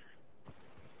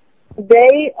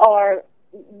 They are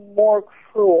more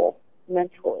cruel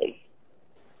mentally.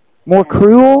 More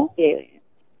cruel? Aliens.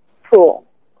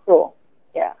 Cruel,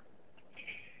 yeah.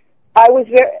 I was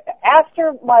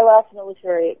after my last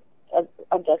military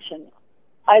abduction,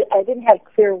 I didn't have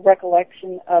clear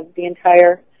recollection of the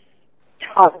entire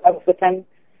time I was with them,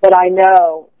 but I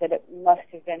know that it must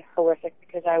have been horrific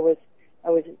because I was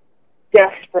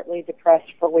desperately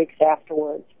depressed for weeks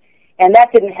afterwards. And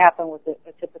that didn't happen with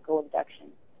a typical abduction.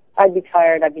 I'd be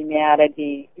tired, I'd be mad, I'd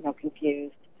be,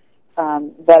 confused.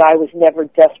 But I was never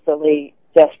desperately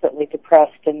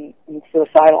depressed and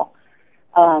suicidal.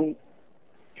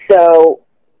 So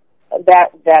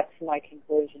that's my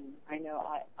conclusion. I know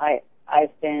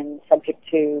I've been subject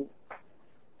to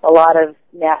a lot of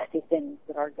nasty things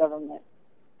that our government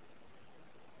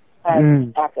has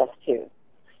access to.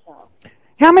 So.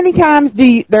 How many times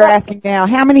they're asking now,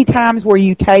 how many times were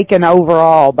you taken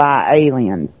overall by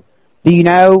aliens? Do you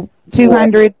know?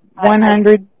 200,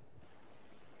 100?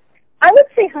 I would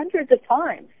say hundreds of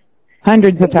times.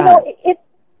 Hundreds of times.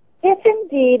 If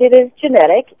indeed it is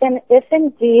genetic, and if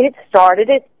indeed it started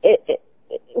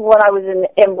when I was an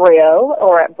embryo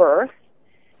or at birth,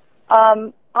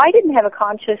 I didn't have a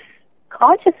conscious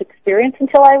experience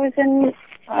until I was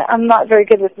I'm not very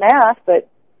good with math, but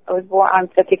I'm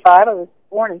 55, I was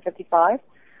born in 55,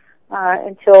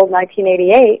 until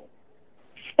 1988.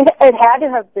 It had to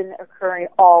have been occurring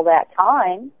all that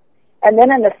time. And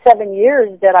then in the 7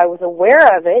 years that I was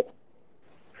aware of it,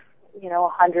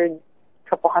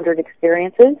 couple hundred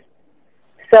experiences.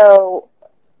 So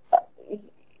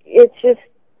it's just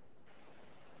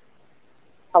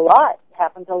a lot. It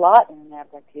happens a lot in an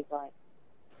abductee's life.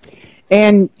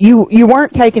 And you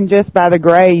weren't taken just by the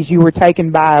Greys, you were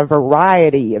taken by a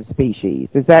variety of species.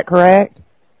 Is that correct?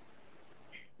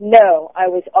 No, I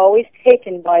was always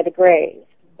taken by the Greys,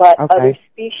 but other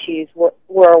species were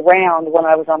around when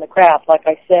I was on the craft. Like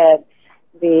I said,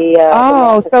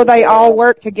 so they all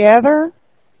work together?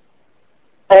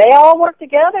 They all work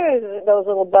together, those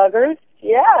little buggers.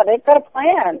 Yeah, they've got a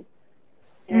plan.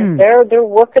 And they're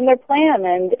working their plan,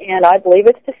 and I believe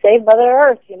it's to save Mother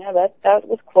Earth. That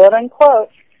was quote unquote.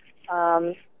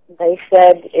 They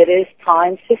said it is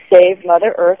time to save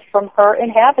Mother Earth from her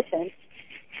inhabitants.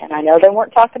 And I know they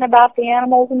weren't talking about the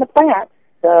animals and the plants.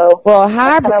 So well,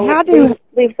 how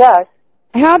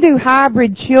do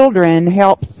hybrid children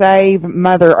help save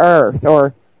Mother Earth?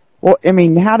 Or,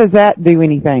 how does that do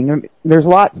anything? There's a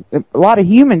lot of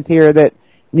humans here that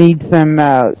need some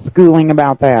schooling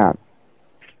about that.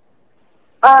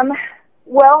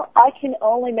 Well, I can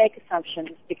only make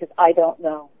assumptions because I don't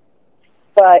know.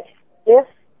 But if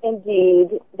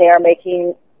indeed they are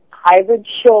making hybrid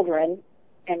children,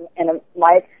 and in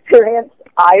my experience,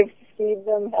 I've seen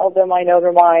them, held them, I know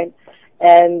they're mine,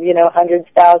 and, hundreds,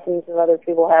 thousands of other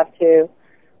people have too.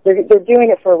 They're doing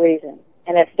it for a reason.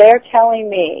 And if they're telling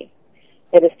me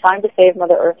it is time to save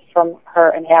Mother Earth from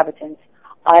her inhabitants,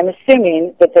 I'm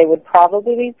assuming that they would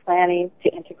probably be planning to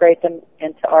integrate them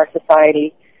into our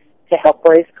society to help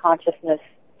raise consciousness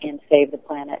and save the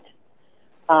planet.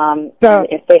 So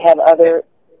if they have other...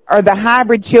 Are the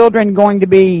hybrid children going to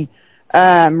be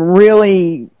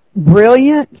really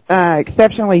brilliant,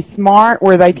 exceptionally smart,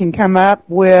 where they can come up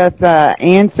with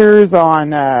answers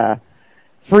on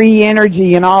free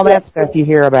energy and all that stuff you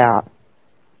hear about?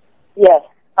 Yes,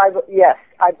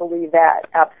 I believe that,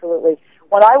 absolutely.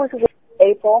 When I was with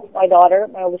April, my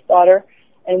oldest daughter,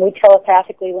 and we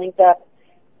telepathically linked up,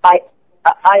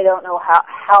 I don't know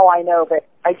how I know, but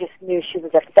I just knew she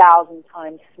was 1,000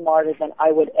 times smarter than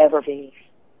I would ever be.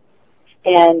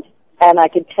 And I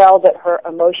could tell that her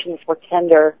emotions were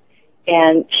tender,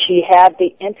 and she had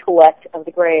the intellect of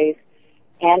the Greys,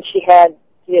 and she had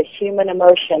the human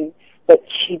emotion, but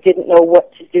she didn't know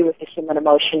what to do with the human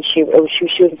emotion. She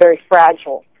was very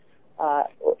fragile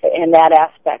in that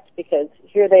aspect, because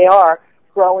here they are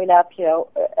growing up,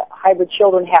 hybrid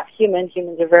children, half human.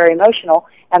 Humans are very emotional,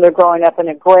 and they're growing up in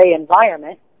a gray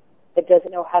environment that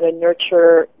doesn't know how to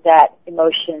nurture that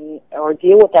emotion or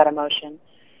deal with that emotion.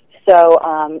 So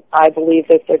I believe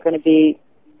that they're going to be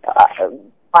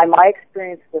by my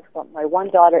experience with my one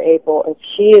daughter, April, is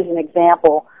she is an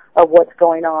example of what's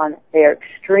going on. They are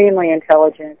extremely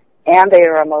intelligent, and they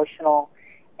are emotional,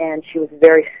 and she was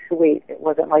very sweet. It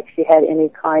wasn't like she had any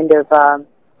kind of,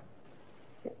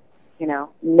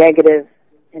 negative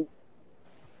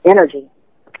energy.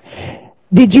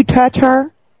 Did you touch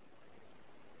her?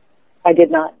 I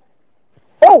did not.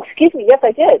 Oh, excuse me. Yes,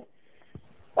 I did.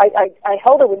 I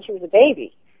held her when she was a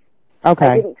baby. Okay.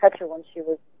 I didn't touch her when she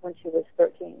was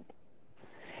 13.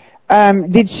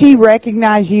 Did she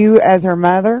recognize you as her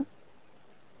mother?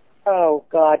 Oh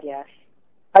God, yes.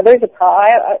 There's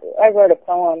I wrote a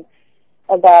poem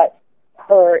about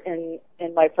her in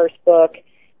my first book,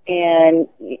 and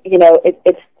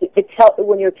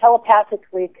when you're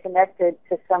telepathically connected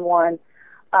to someone,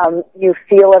 you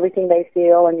feel everything they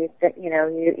feel, and you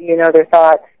know their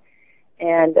thoughts.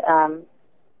 And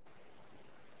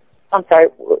I'm sorry,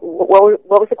 what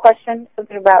was the question?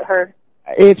 Something about her?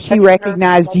 If she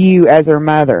recognized you as her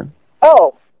mother.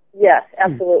 Oh, yes,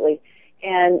 absolutely.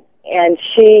 And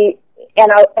she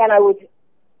and I was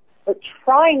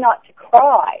trying not to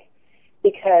cry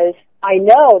because I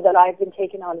know that I've been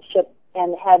taken on the ship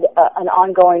and had an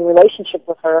ongoing relationship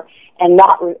with her, and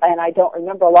I don't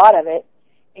remember a lot of it.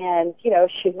 And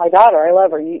she's my daughter. I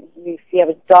love her. If you have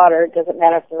a daughter, it doesn't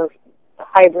matter if they're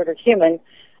hybrid or human.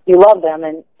 You love them,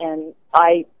 and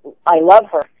I love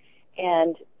her.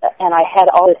 And I had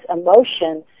all this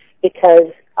emotion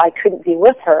because I couldn't be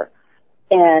with her,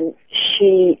 and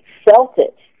she felt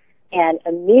it and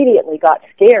immediately got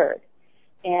scared.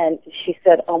 And she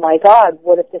said, "Oh my God,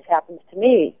 what if this happens to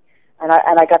me?" And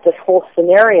I got this whole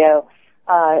scenario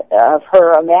of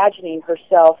her imagining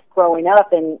herself growing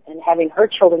up and having her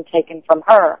children taken from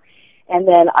her. And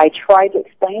then I tried to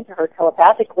explain to her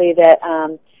telepathically that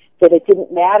it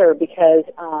didn't matter because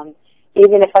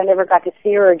even if I never got to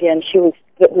see her again,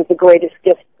 it was the greatest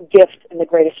gift and the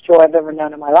greatest joy I've ever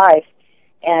known in my life.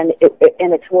 And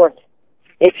it's worth,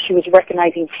 if she was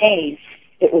recognizing pain,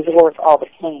 it was worth all the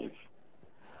pain.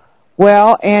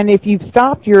 Well, and if you've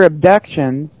stopped your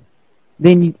abductions,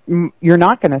 then you're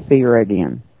not going to see her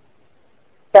again.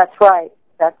 That's right.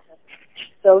 That's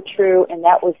so true, and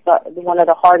that was one of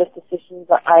the hardest decisions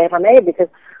that I ever made because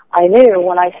I knew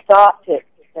when I stopped it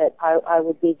that I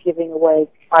would be giving away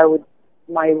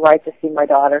my right to see my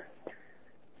daughter.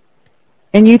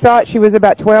 And you thought she was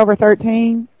about 12 or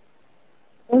 13?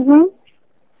 Mm-hmm.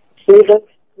 She looked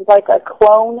like a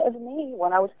clone of me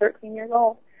when I was 13 years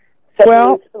old. So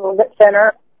well, a little bit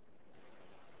thinner.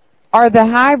 Are the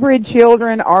hybrid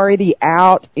children already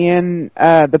out in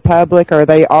the public? Or are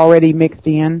they already mixed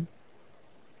in?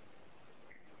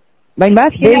 They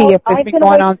must be if it's been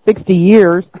going on 60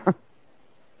 years.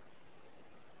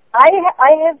 I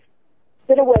have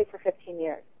been away for 15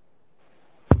 years.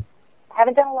 I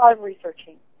haven't done a lot of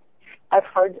researching. I've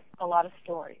heard a lot of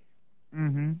stories.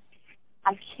 Mm-hmm.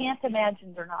 I can't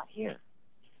imagine they're not here.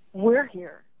 We're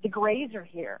here. The Greys are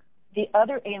here. The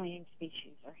other alien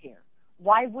species are here.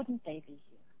 Why wouldn't they be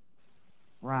here?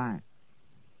 Right.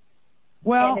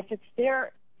 Well, and if it's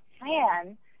their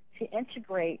plan to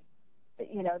integrate,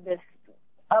 this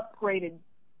upgraded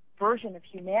version of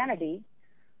humanity,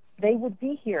 they would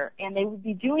be here, and they would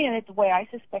be doing it the way I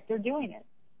suspect they're doing it,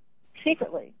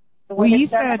 secretly. The way they've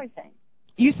done everything.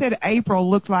 You said April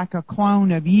looked like a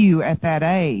clone of you at that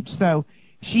age, so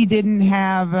she didn't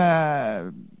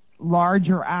have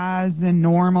larger eyes than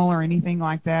normal or anything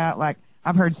like that. Like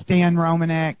I've heard Stan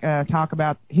Romanek talk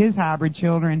about his hybrid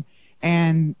children,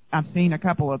 and I've seen a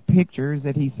couple of pictures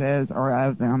that he says are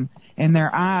of them, and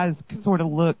their eyes sort of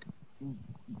look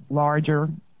larger.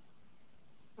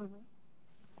 Mm-hmm.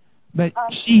 But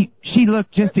she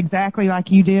looked just exactly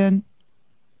like you did?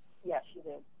 Yes, she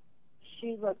did.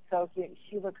 She looked so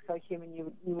human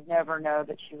you would never know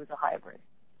that she was a hybrid.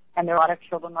 And there are a lot of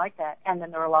children like that. And then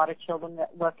there are a lot of children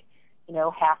that look,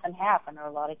 half and half. And there are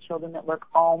a lot of children that look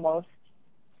almost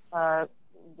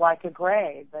like a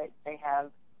gray, but they have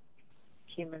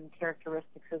human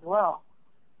characteristics as well.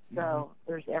 So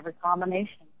there's every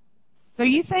combination. So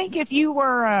you think if you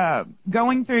were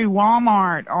going through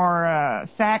Walmart or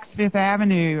Saks Fifth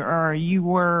Avenue, or you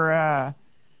were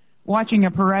watching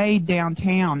a parade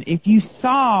downtown, if you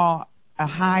saw a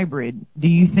hybrid, do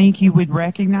you think you would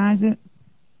recognize it?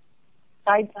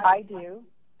 I do.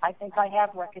 I think I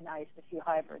have recognized a few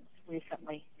hybrids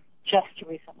recently, just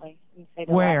recently. Say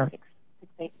the Where?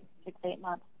 Last 6-8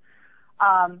 months.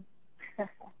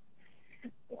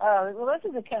 Well,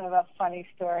 this is a kind of a funny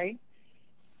story.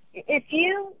 If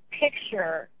you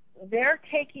picture, they're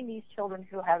taking these children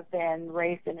who have been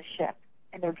raised in a ship,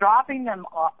 and they're dropping them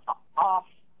off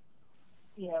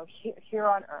here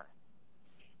on Earth.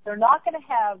 they're not going to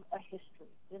have a history.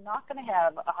 They're not going to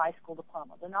have a high school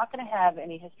diploma. They're not going to have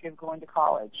any history of going to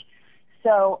college.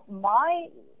 So my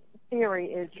theory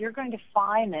is you're going to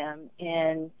find them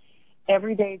in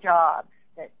everyday jobs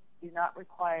that do not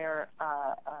require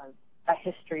a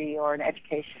history or an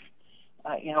education,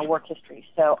 work history.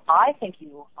 So I think you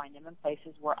will find them in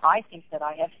places where I think that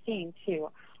I have seen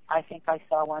too. I think I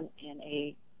saw one in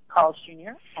a Carl's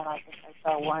Jr., and I think I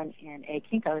saw one in a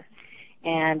Kinko's.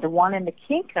 And the one in the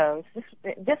Kinko's,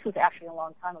 this was actually a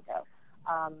long time ago.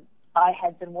 I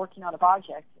had been working on a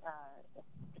project, a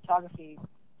photography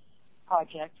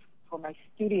project for my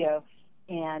studio,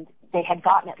 and they had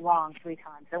gotten it wrong 3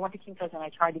 times. I went to Kinko's and I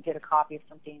tried to get a copy of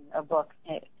something, a book,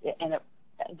 and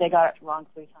they got it wrong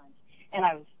 3 times. And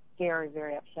I was very,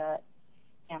 very upset.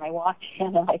 And I walked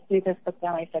in and I threw this book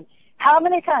down. I said, how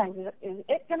many times is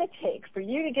it going to take for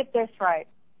you to get this right?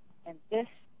 And this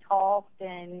tall,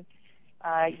 thin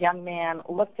young man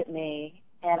looked at me,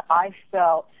 and I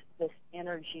felt this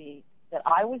energy that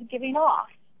I was giving off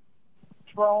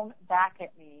thrown back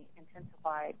at me,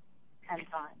 intensified 10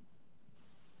 times.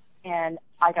 And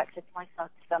I got sick to my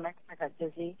stomach. I got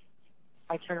dizzy.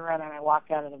 I turned around and I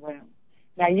walked out of the room.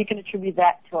 Now, you can attribute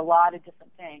that to a lot of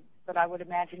different things, but I would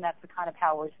imagine that's the kind of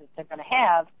powers that they're going to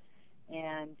have.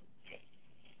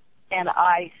 And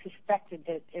I suspected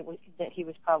that he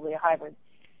was probably a hybrid.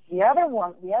 The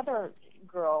other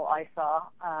girl I saw,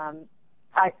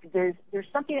 there's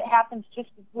something that happens just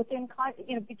within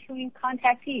between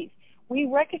contactees. We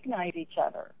recognize each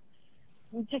other.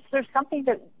 There's something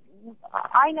that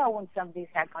I know when somebody's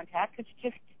had contact. It's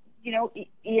just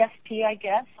ESP, I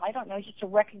guess. I don't know, just a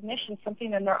recognition,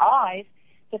 something in their eyes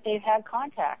that they've had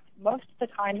contact. Most of the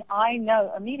time, I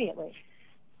know immediately.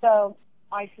 So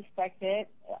I suspect that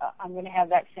I'm going to have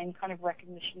that same kind of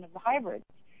recognition of the hybrid.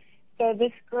 So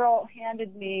this girl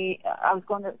handed me, I was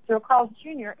going through Carl's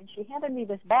Jr., and she handed me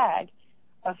this bag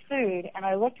of food, and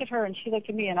I looked at her, and she looked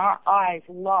at me, and our eyes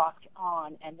locked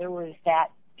on, and there was that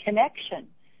connection,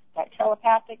 that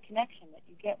telepathic connection that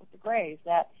you get with the Greys,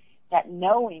 that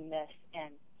knowingness,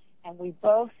 and we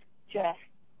both just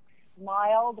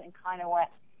smiled and kind of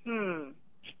went,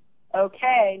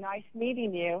 okay, nice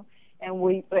meeting you, and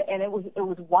it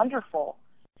was wonderful.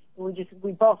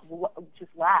 We both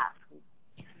just laughed.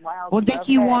 Well,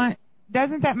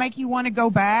 doesn't that make you want to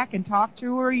go back and talk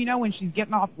to her, when she's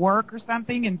getting off work or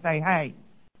something, and say, hey,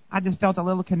 I just felt a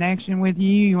little connection with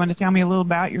you. You want to tell me a little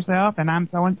about yourself, and I'm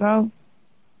so-and-so?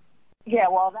 Yeah,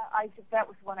 well, that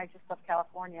was when I just left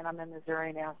California, and I'm in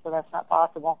Missouri now, so that's not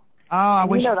possible. Oh, I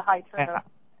wish. The high turnover.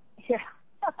 Yeah.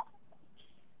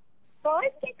 So I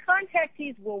think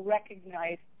contactees will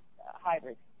recognize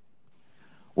hybrids.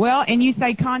 Well, and you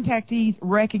say contactees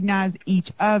recognize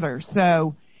each other.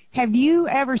 So have you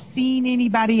ever seen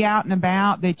anybody out and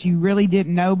about that you really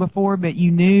didn't know before, but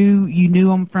you knew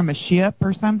them from a ship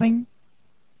or something?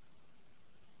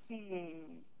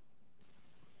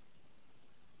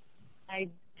 I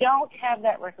don't have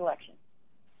that recollection.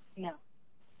 No.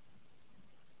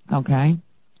 Okay.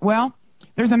 Well,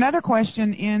 there's another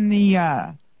question in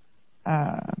the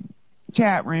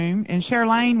chat room, and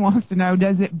Charlene wants to know,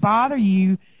 does it bother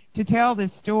you to tell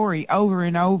this story over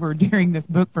and over during this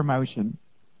book promotion?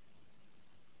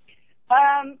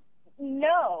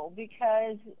 No,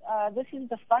 because this is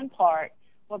the fun part.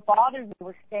 What bothered me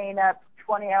was staying up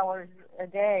 20 hours a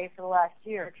day for the last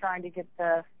year trying to get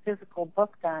the physical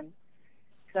book done.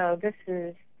 So this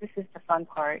is the fun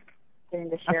part, getting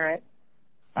to share it.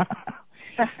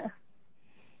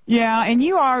 Yeah, and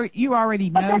you already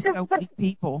know so many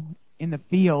people in the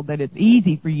field that it's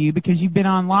easy for you because you've been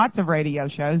on lots of radio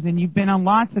shows and you've been on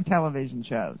lots of television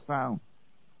shows. So,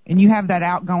 and you have that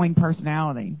outgoing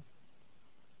personality.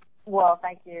 Well,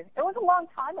 thank you. It was a long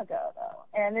time ago,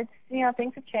 though, and it's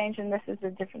things have changed, and this is a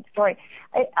different story.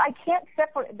 I can't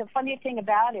separate. The funny thing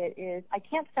about it is I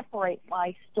can't separate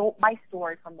my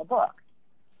story from the book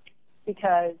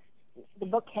because the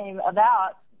book came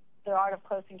about. The Art of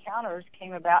Close Encounters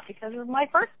came about because of my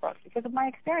first book, because of my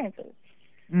experiences.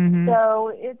 Mm-hmm.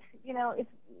 So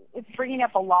it's bringing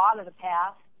up a lot of the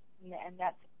past, and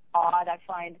that's odd. I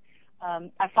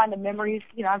find the memories.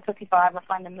 I'm 55. I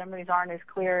find the memories aren't as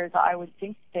clear as I would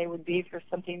think they would be for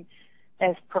something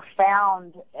as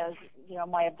profound as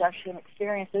my abduction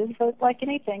experiences. But like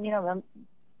anything,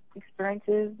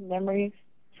 experiences, memories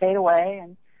fade away,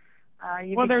 and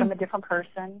you become a different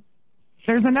person.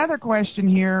 There's another question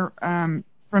here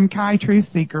from Kai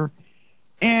Truthseeker,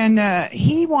 and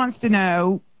he wants to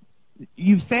know,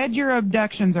 you've said your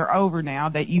abductions are over now,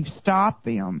 that you've stopped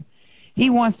them.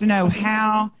 He wants to know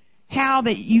how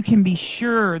that you can be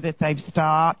sure that they've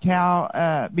stopped,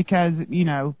 because,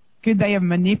 Could they have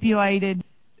manipulated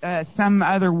some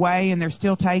other way and they're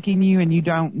still taking you and you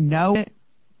don't know it?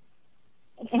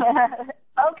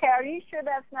 Okay, are you sure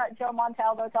that's not Joe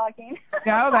Montaldo talking?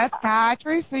 No, that's Kai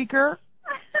Truth Seeker.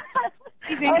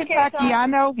 He's in Kentucky. So, I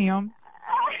know him.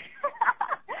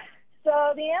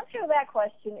 So the answer to that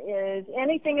question is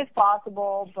anything is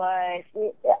possible, but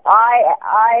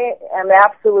I am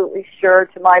absolutely sure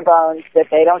to my bones that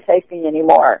they don't take me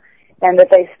anymore and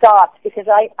that they stopped because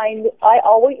I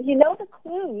always, you know, the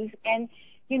clues and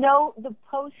you know the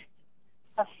post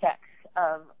effects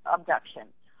of abduction.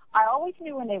 I always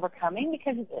knew when they were coming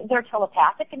because they're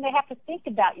telepathic and they have to think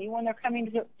about you when they're coming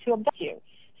to abduct you.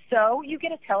 So you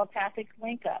get a telepathic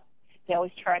link up. They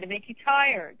always try to make you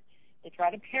tired. They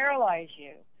try to paralyze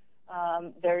you.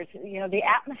 There's, you know, the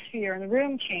atmosphere in the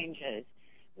room changes.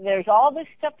 There's all this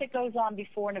stuff that goes on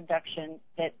before an abduction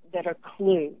that are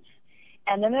clues.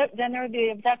 And then there are the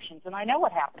abductions. And I know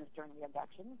what happens during the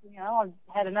abductions. You know,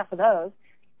 I've had enough of those.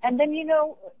 And then, you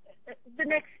know, the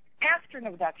next after an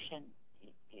abduction,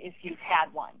 if you've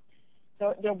had one.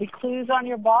 So there'll be clues on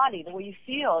your body, the way you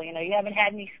feel. You know, you haven't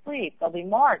had any sleep. There'll be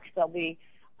marks. There'll be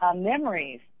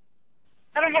memories.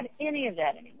 I don't have any of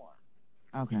that anymore.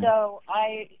 Okay. So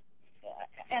I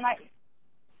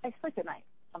sleep at night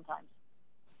sometimes.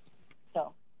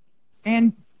 So.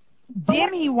 And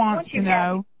Demi wants to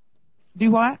know.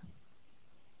 Do what?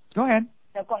 Go ahead.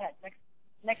 No, go ahead.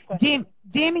 Next question.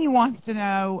 Demi wants to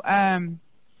know,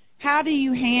 how do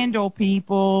you handle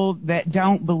people that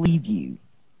don't believe you?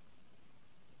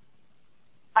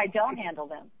 I don't handle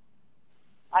them.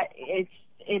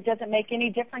 It doesn't make any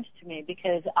difference to me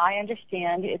because I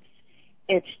understand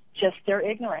it's just their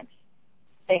ignorance.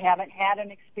 They haven't had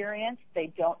an experience.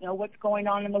 They don't know what's going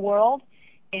on in the world,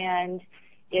 and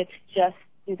it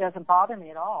doesn't bother me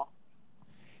at all.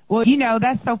 Well, you know,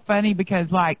 that's so funny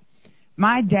because, like,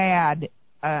 my dad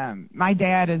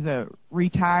is a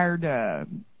retired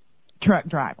truck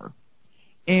driver,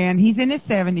 and he's in his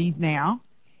 70s now,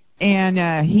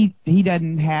 and he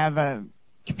doesn't have a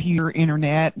computer,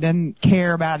 internet, doesn't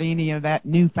care about any of that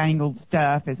newfangled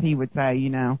stuff, as he would say, you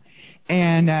know.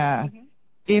 And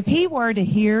if he were to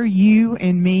hear you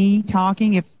and me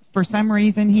talking, if for some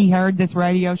reason he heard this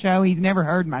radio show, he's never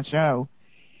heard my show,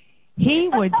 he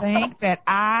would think that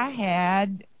I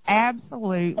had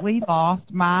absolutely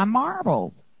lost my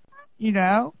marbles, you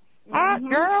know.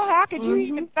 Girl, how could you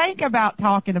even think about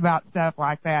talking about stuff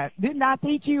like that? Didn't I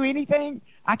teach you anything?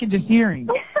 I could just hear him.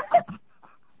 But,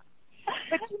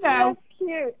 you know, that's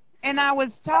cute. And I was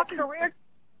talking to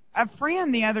a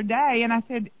friend the other day, and I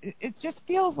said, it just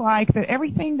feels like that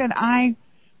everything that I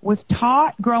was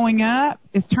taught growing up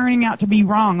is turning out to be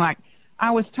wrong. Like,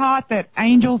 I was taught that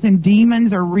angels and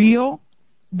demons are real,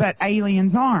 but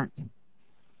aliens aren't.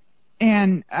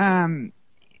 And I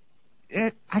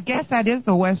guess that is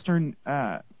the Western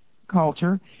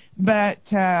culture, but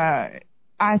I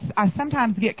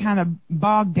sometimes get kind of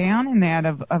bogged down in that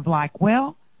of like,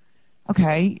 well,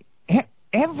 okay,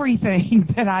 everything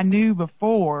that I knew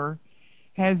before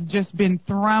has just been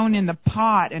thrown in the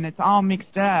pot, and it's all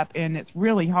mixed up, and it's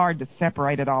really hard to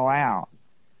separate it all out.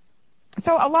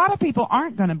 So a lot of people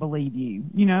aren't going to believe you.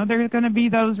 You know, there's going to be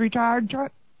those retired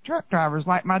truck drivers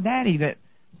like my daddy that's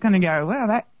going to go, well,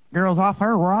 that girl's off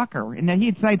her rocker. And then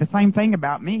he'd say the same thing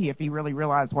about me if he really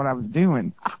realized what I was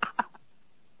doing.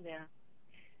 Yeah.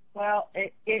 Well,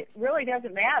 it really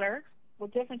doesn't matter.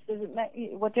 What difference does it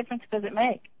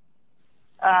make?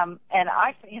 And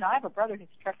I have a brother who's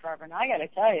a truck driver, and I got to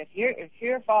tell you, if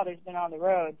your father's been on the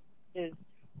road his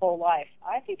whole life,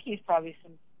 I think he's probably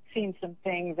seen some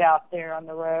things out there on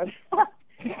the road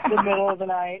in the middle of the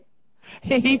night.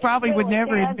 He probably would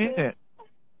never admit it.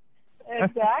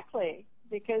 Exactly,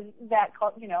 because that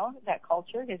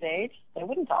culture, his age, they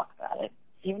wouldn't talk about it,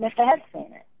 even if they had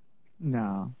seen it.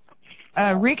 No.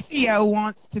 Rixio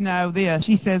wants to know this.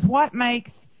 She says, what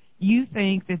makes you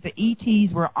think that the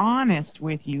ETs were honest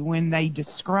with you when they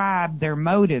described their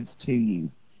motives to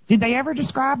you? Did they ever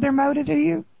describe their motive to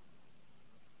you?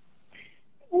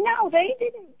 No, they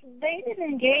didn't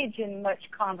engage in much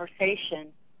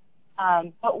conversation.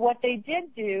 But what they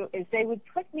did do is they would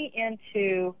put me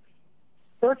into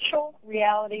virtual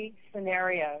reality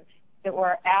scenarios that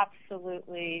were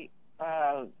absolutely,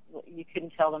 you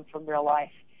couldn't tell them from real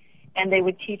life. And they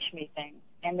would teach me things.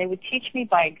 And they would teach me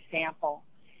by example.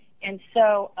 And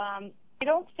so I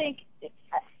don't think, they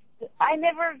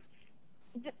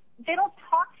don't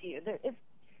talk to you.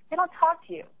 They don't talk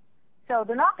to you. So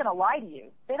they're not going to lie to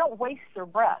you. They don't waste their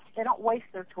breath. They don't waste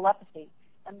their telepathy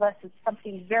unless it's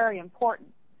something very important.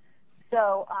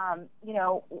 So,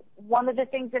 one of the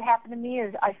things that happened to me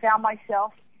is I found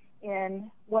myself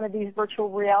in one of these virtual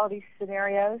reality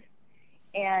scenarios,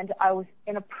 and I was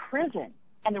in a prison,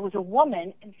 and there was a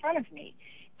woman in front of me,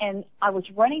 and I was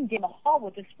running down the hall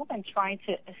with this woman trying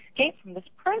to escape from this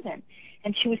prison,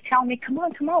 and she was telling me, come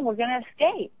on, we're going to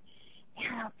escape.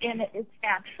 And it's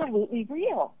absolutely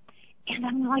real. And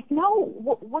I'm like, no,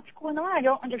 what's going on? I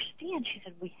don't understand. She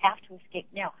said, we have to escape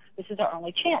now. This is our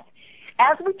only chance.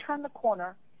 As we turned the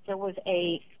corner, there was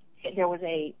a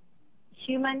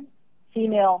human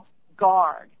female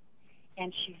guard,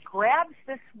 and she grabs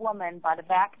this woman by the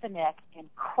back of the neck and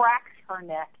cracks her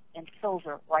neck and kills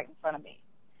her right in front of me.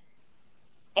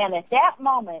 And at that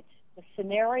moment, the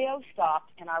scenario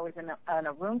stopped, and I was in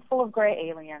a room full of gray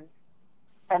aliens,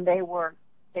 and they were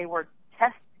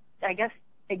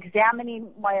examining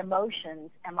my emotions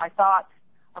and my thoughts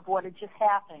of what had just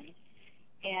happened.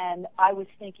 And I was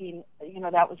thinking,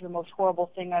 that was the most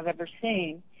horrible thing I've ever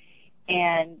seen.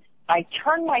 And I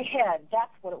turned my head.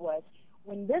 That's what it was.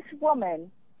 When this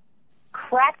woman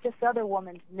cracked this other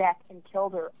woman's neck and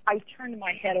killed her, I turned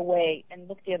my head away and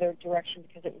looked the other direction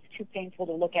because it was too painful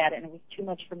to look at it, and it was too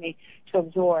much for me to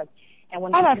absorb. And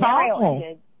when the scenario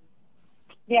ended,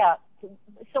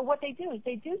 so what they do is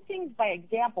they do things by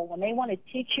example. When they want to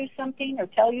teach you something or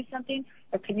tell you something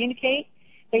or communicate,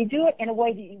 they do it in a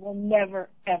way that you will never,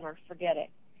 ever forget it.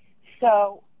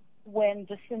 So when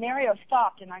the scenario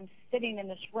stopped and I'm sitting in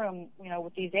this room,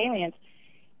 with these aliens,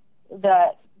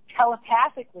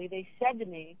 telepathically they said to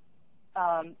me,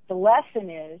 the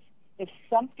lesson is, if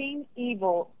something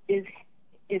evil is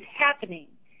happening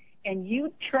and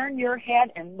you turn your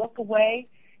head and look away,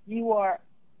 you are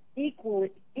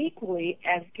equally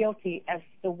as guilty as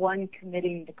the one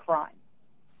committing the crime.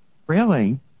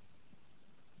 Really?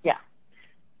 Yeah.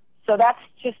 So that's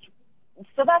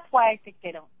why I think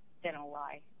they don't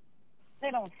lie. They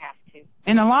don't have to.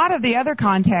 And a lot of the other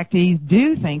contactees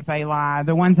do think they lie.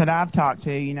 The ones that I've talked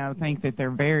to, think that they're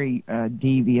very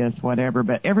devious, whatever.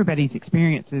 But everybody's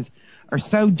experiences are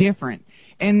so different.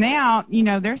 And now,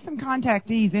 there's some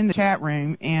contactees in the chat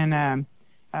room, and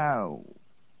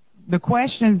the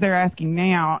questions they're asking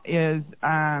now is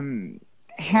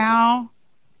how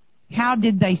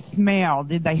did they smell?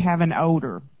 Did they have an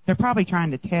odor? They're probably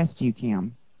trying to test you,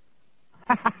 Kim.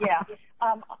 Yeah.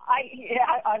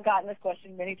 I've gotten this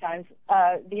question many times.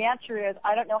 The answer is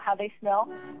I don't know how they smell.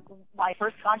 My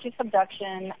first conscious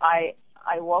abduction, I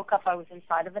woke up, I was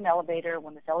inside of an elevator.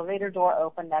 When this elevator door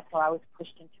opened, that's when I was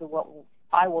pushed into what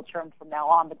I will term from now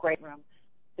on the Great Room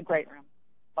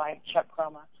by Chuck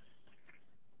Chroma.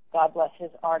 God bless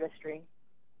his artistry.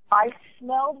 I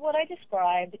smelled what I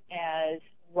described as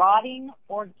rotting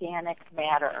organic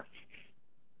matter.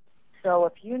 So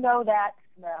if you know that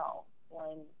smell,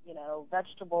 when,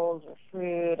 vegetables or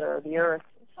fruit or the earth,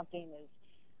 something is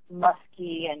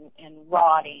musky and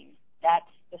rotting,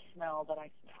 that's the smell that I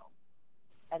smell.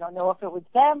 I don't know if it was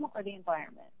them or the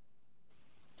environment.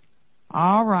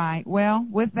 All right. Well,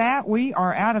 with that, we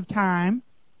are out of time.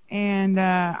 And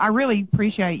I really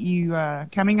appreciate you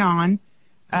coming on.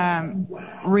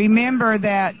 Remember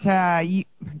that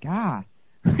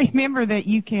remember that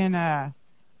you can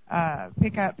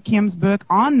pick up Kim's book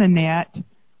on the net.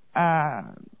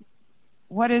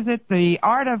 What is it? The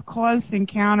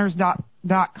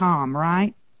artofcloseencounters.com,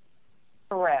 right?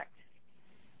 Correct.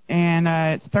 And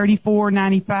it's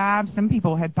 $34.95. Some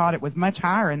people had thought it was much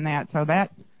higher than that, so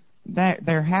that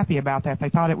they're happy about that. They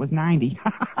thought it was $90.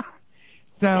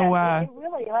 So it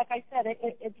really, like I said,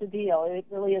 it's a deal. It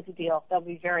really is a deal. They'll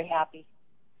be very happy.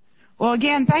 Well,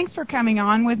 again, thanks for coming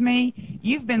on with me.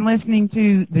 You've been listening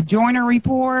to the Joyner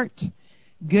Report.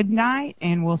 Good night,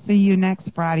 and we'll see you next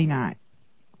Friday night.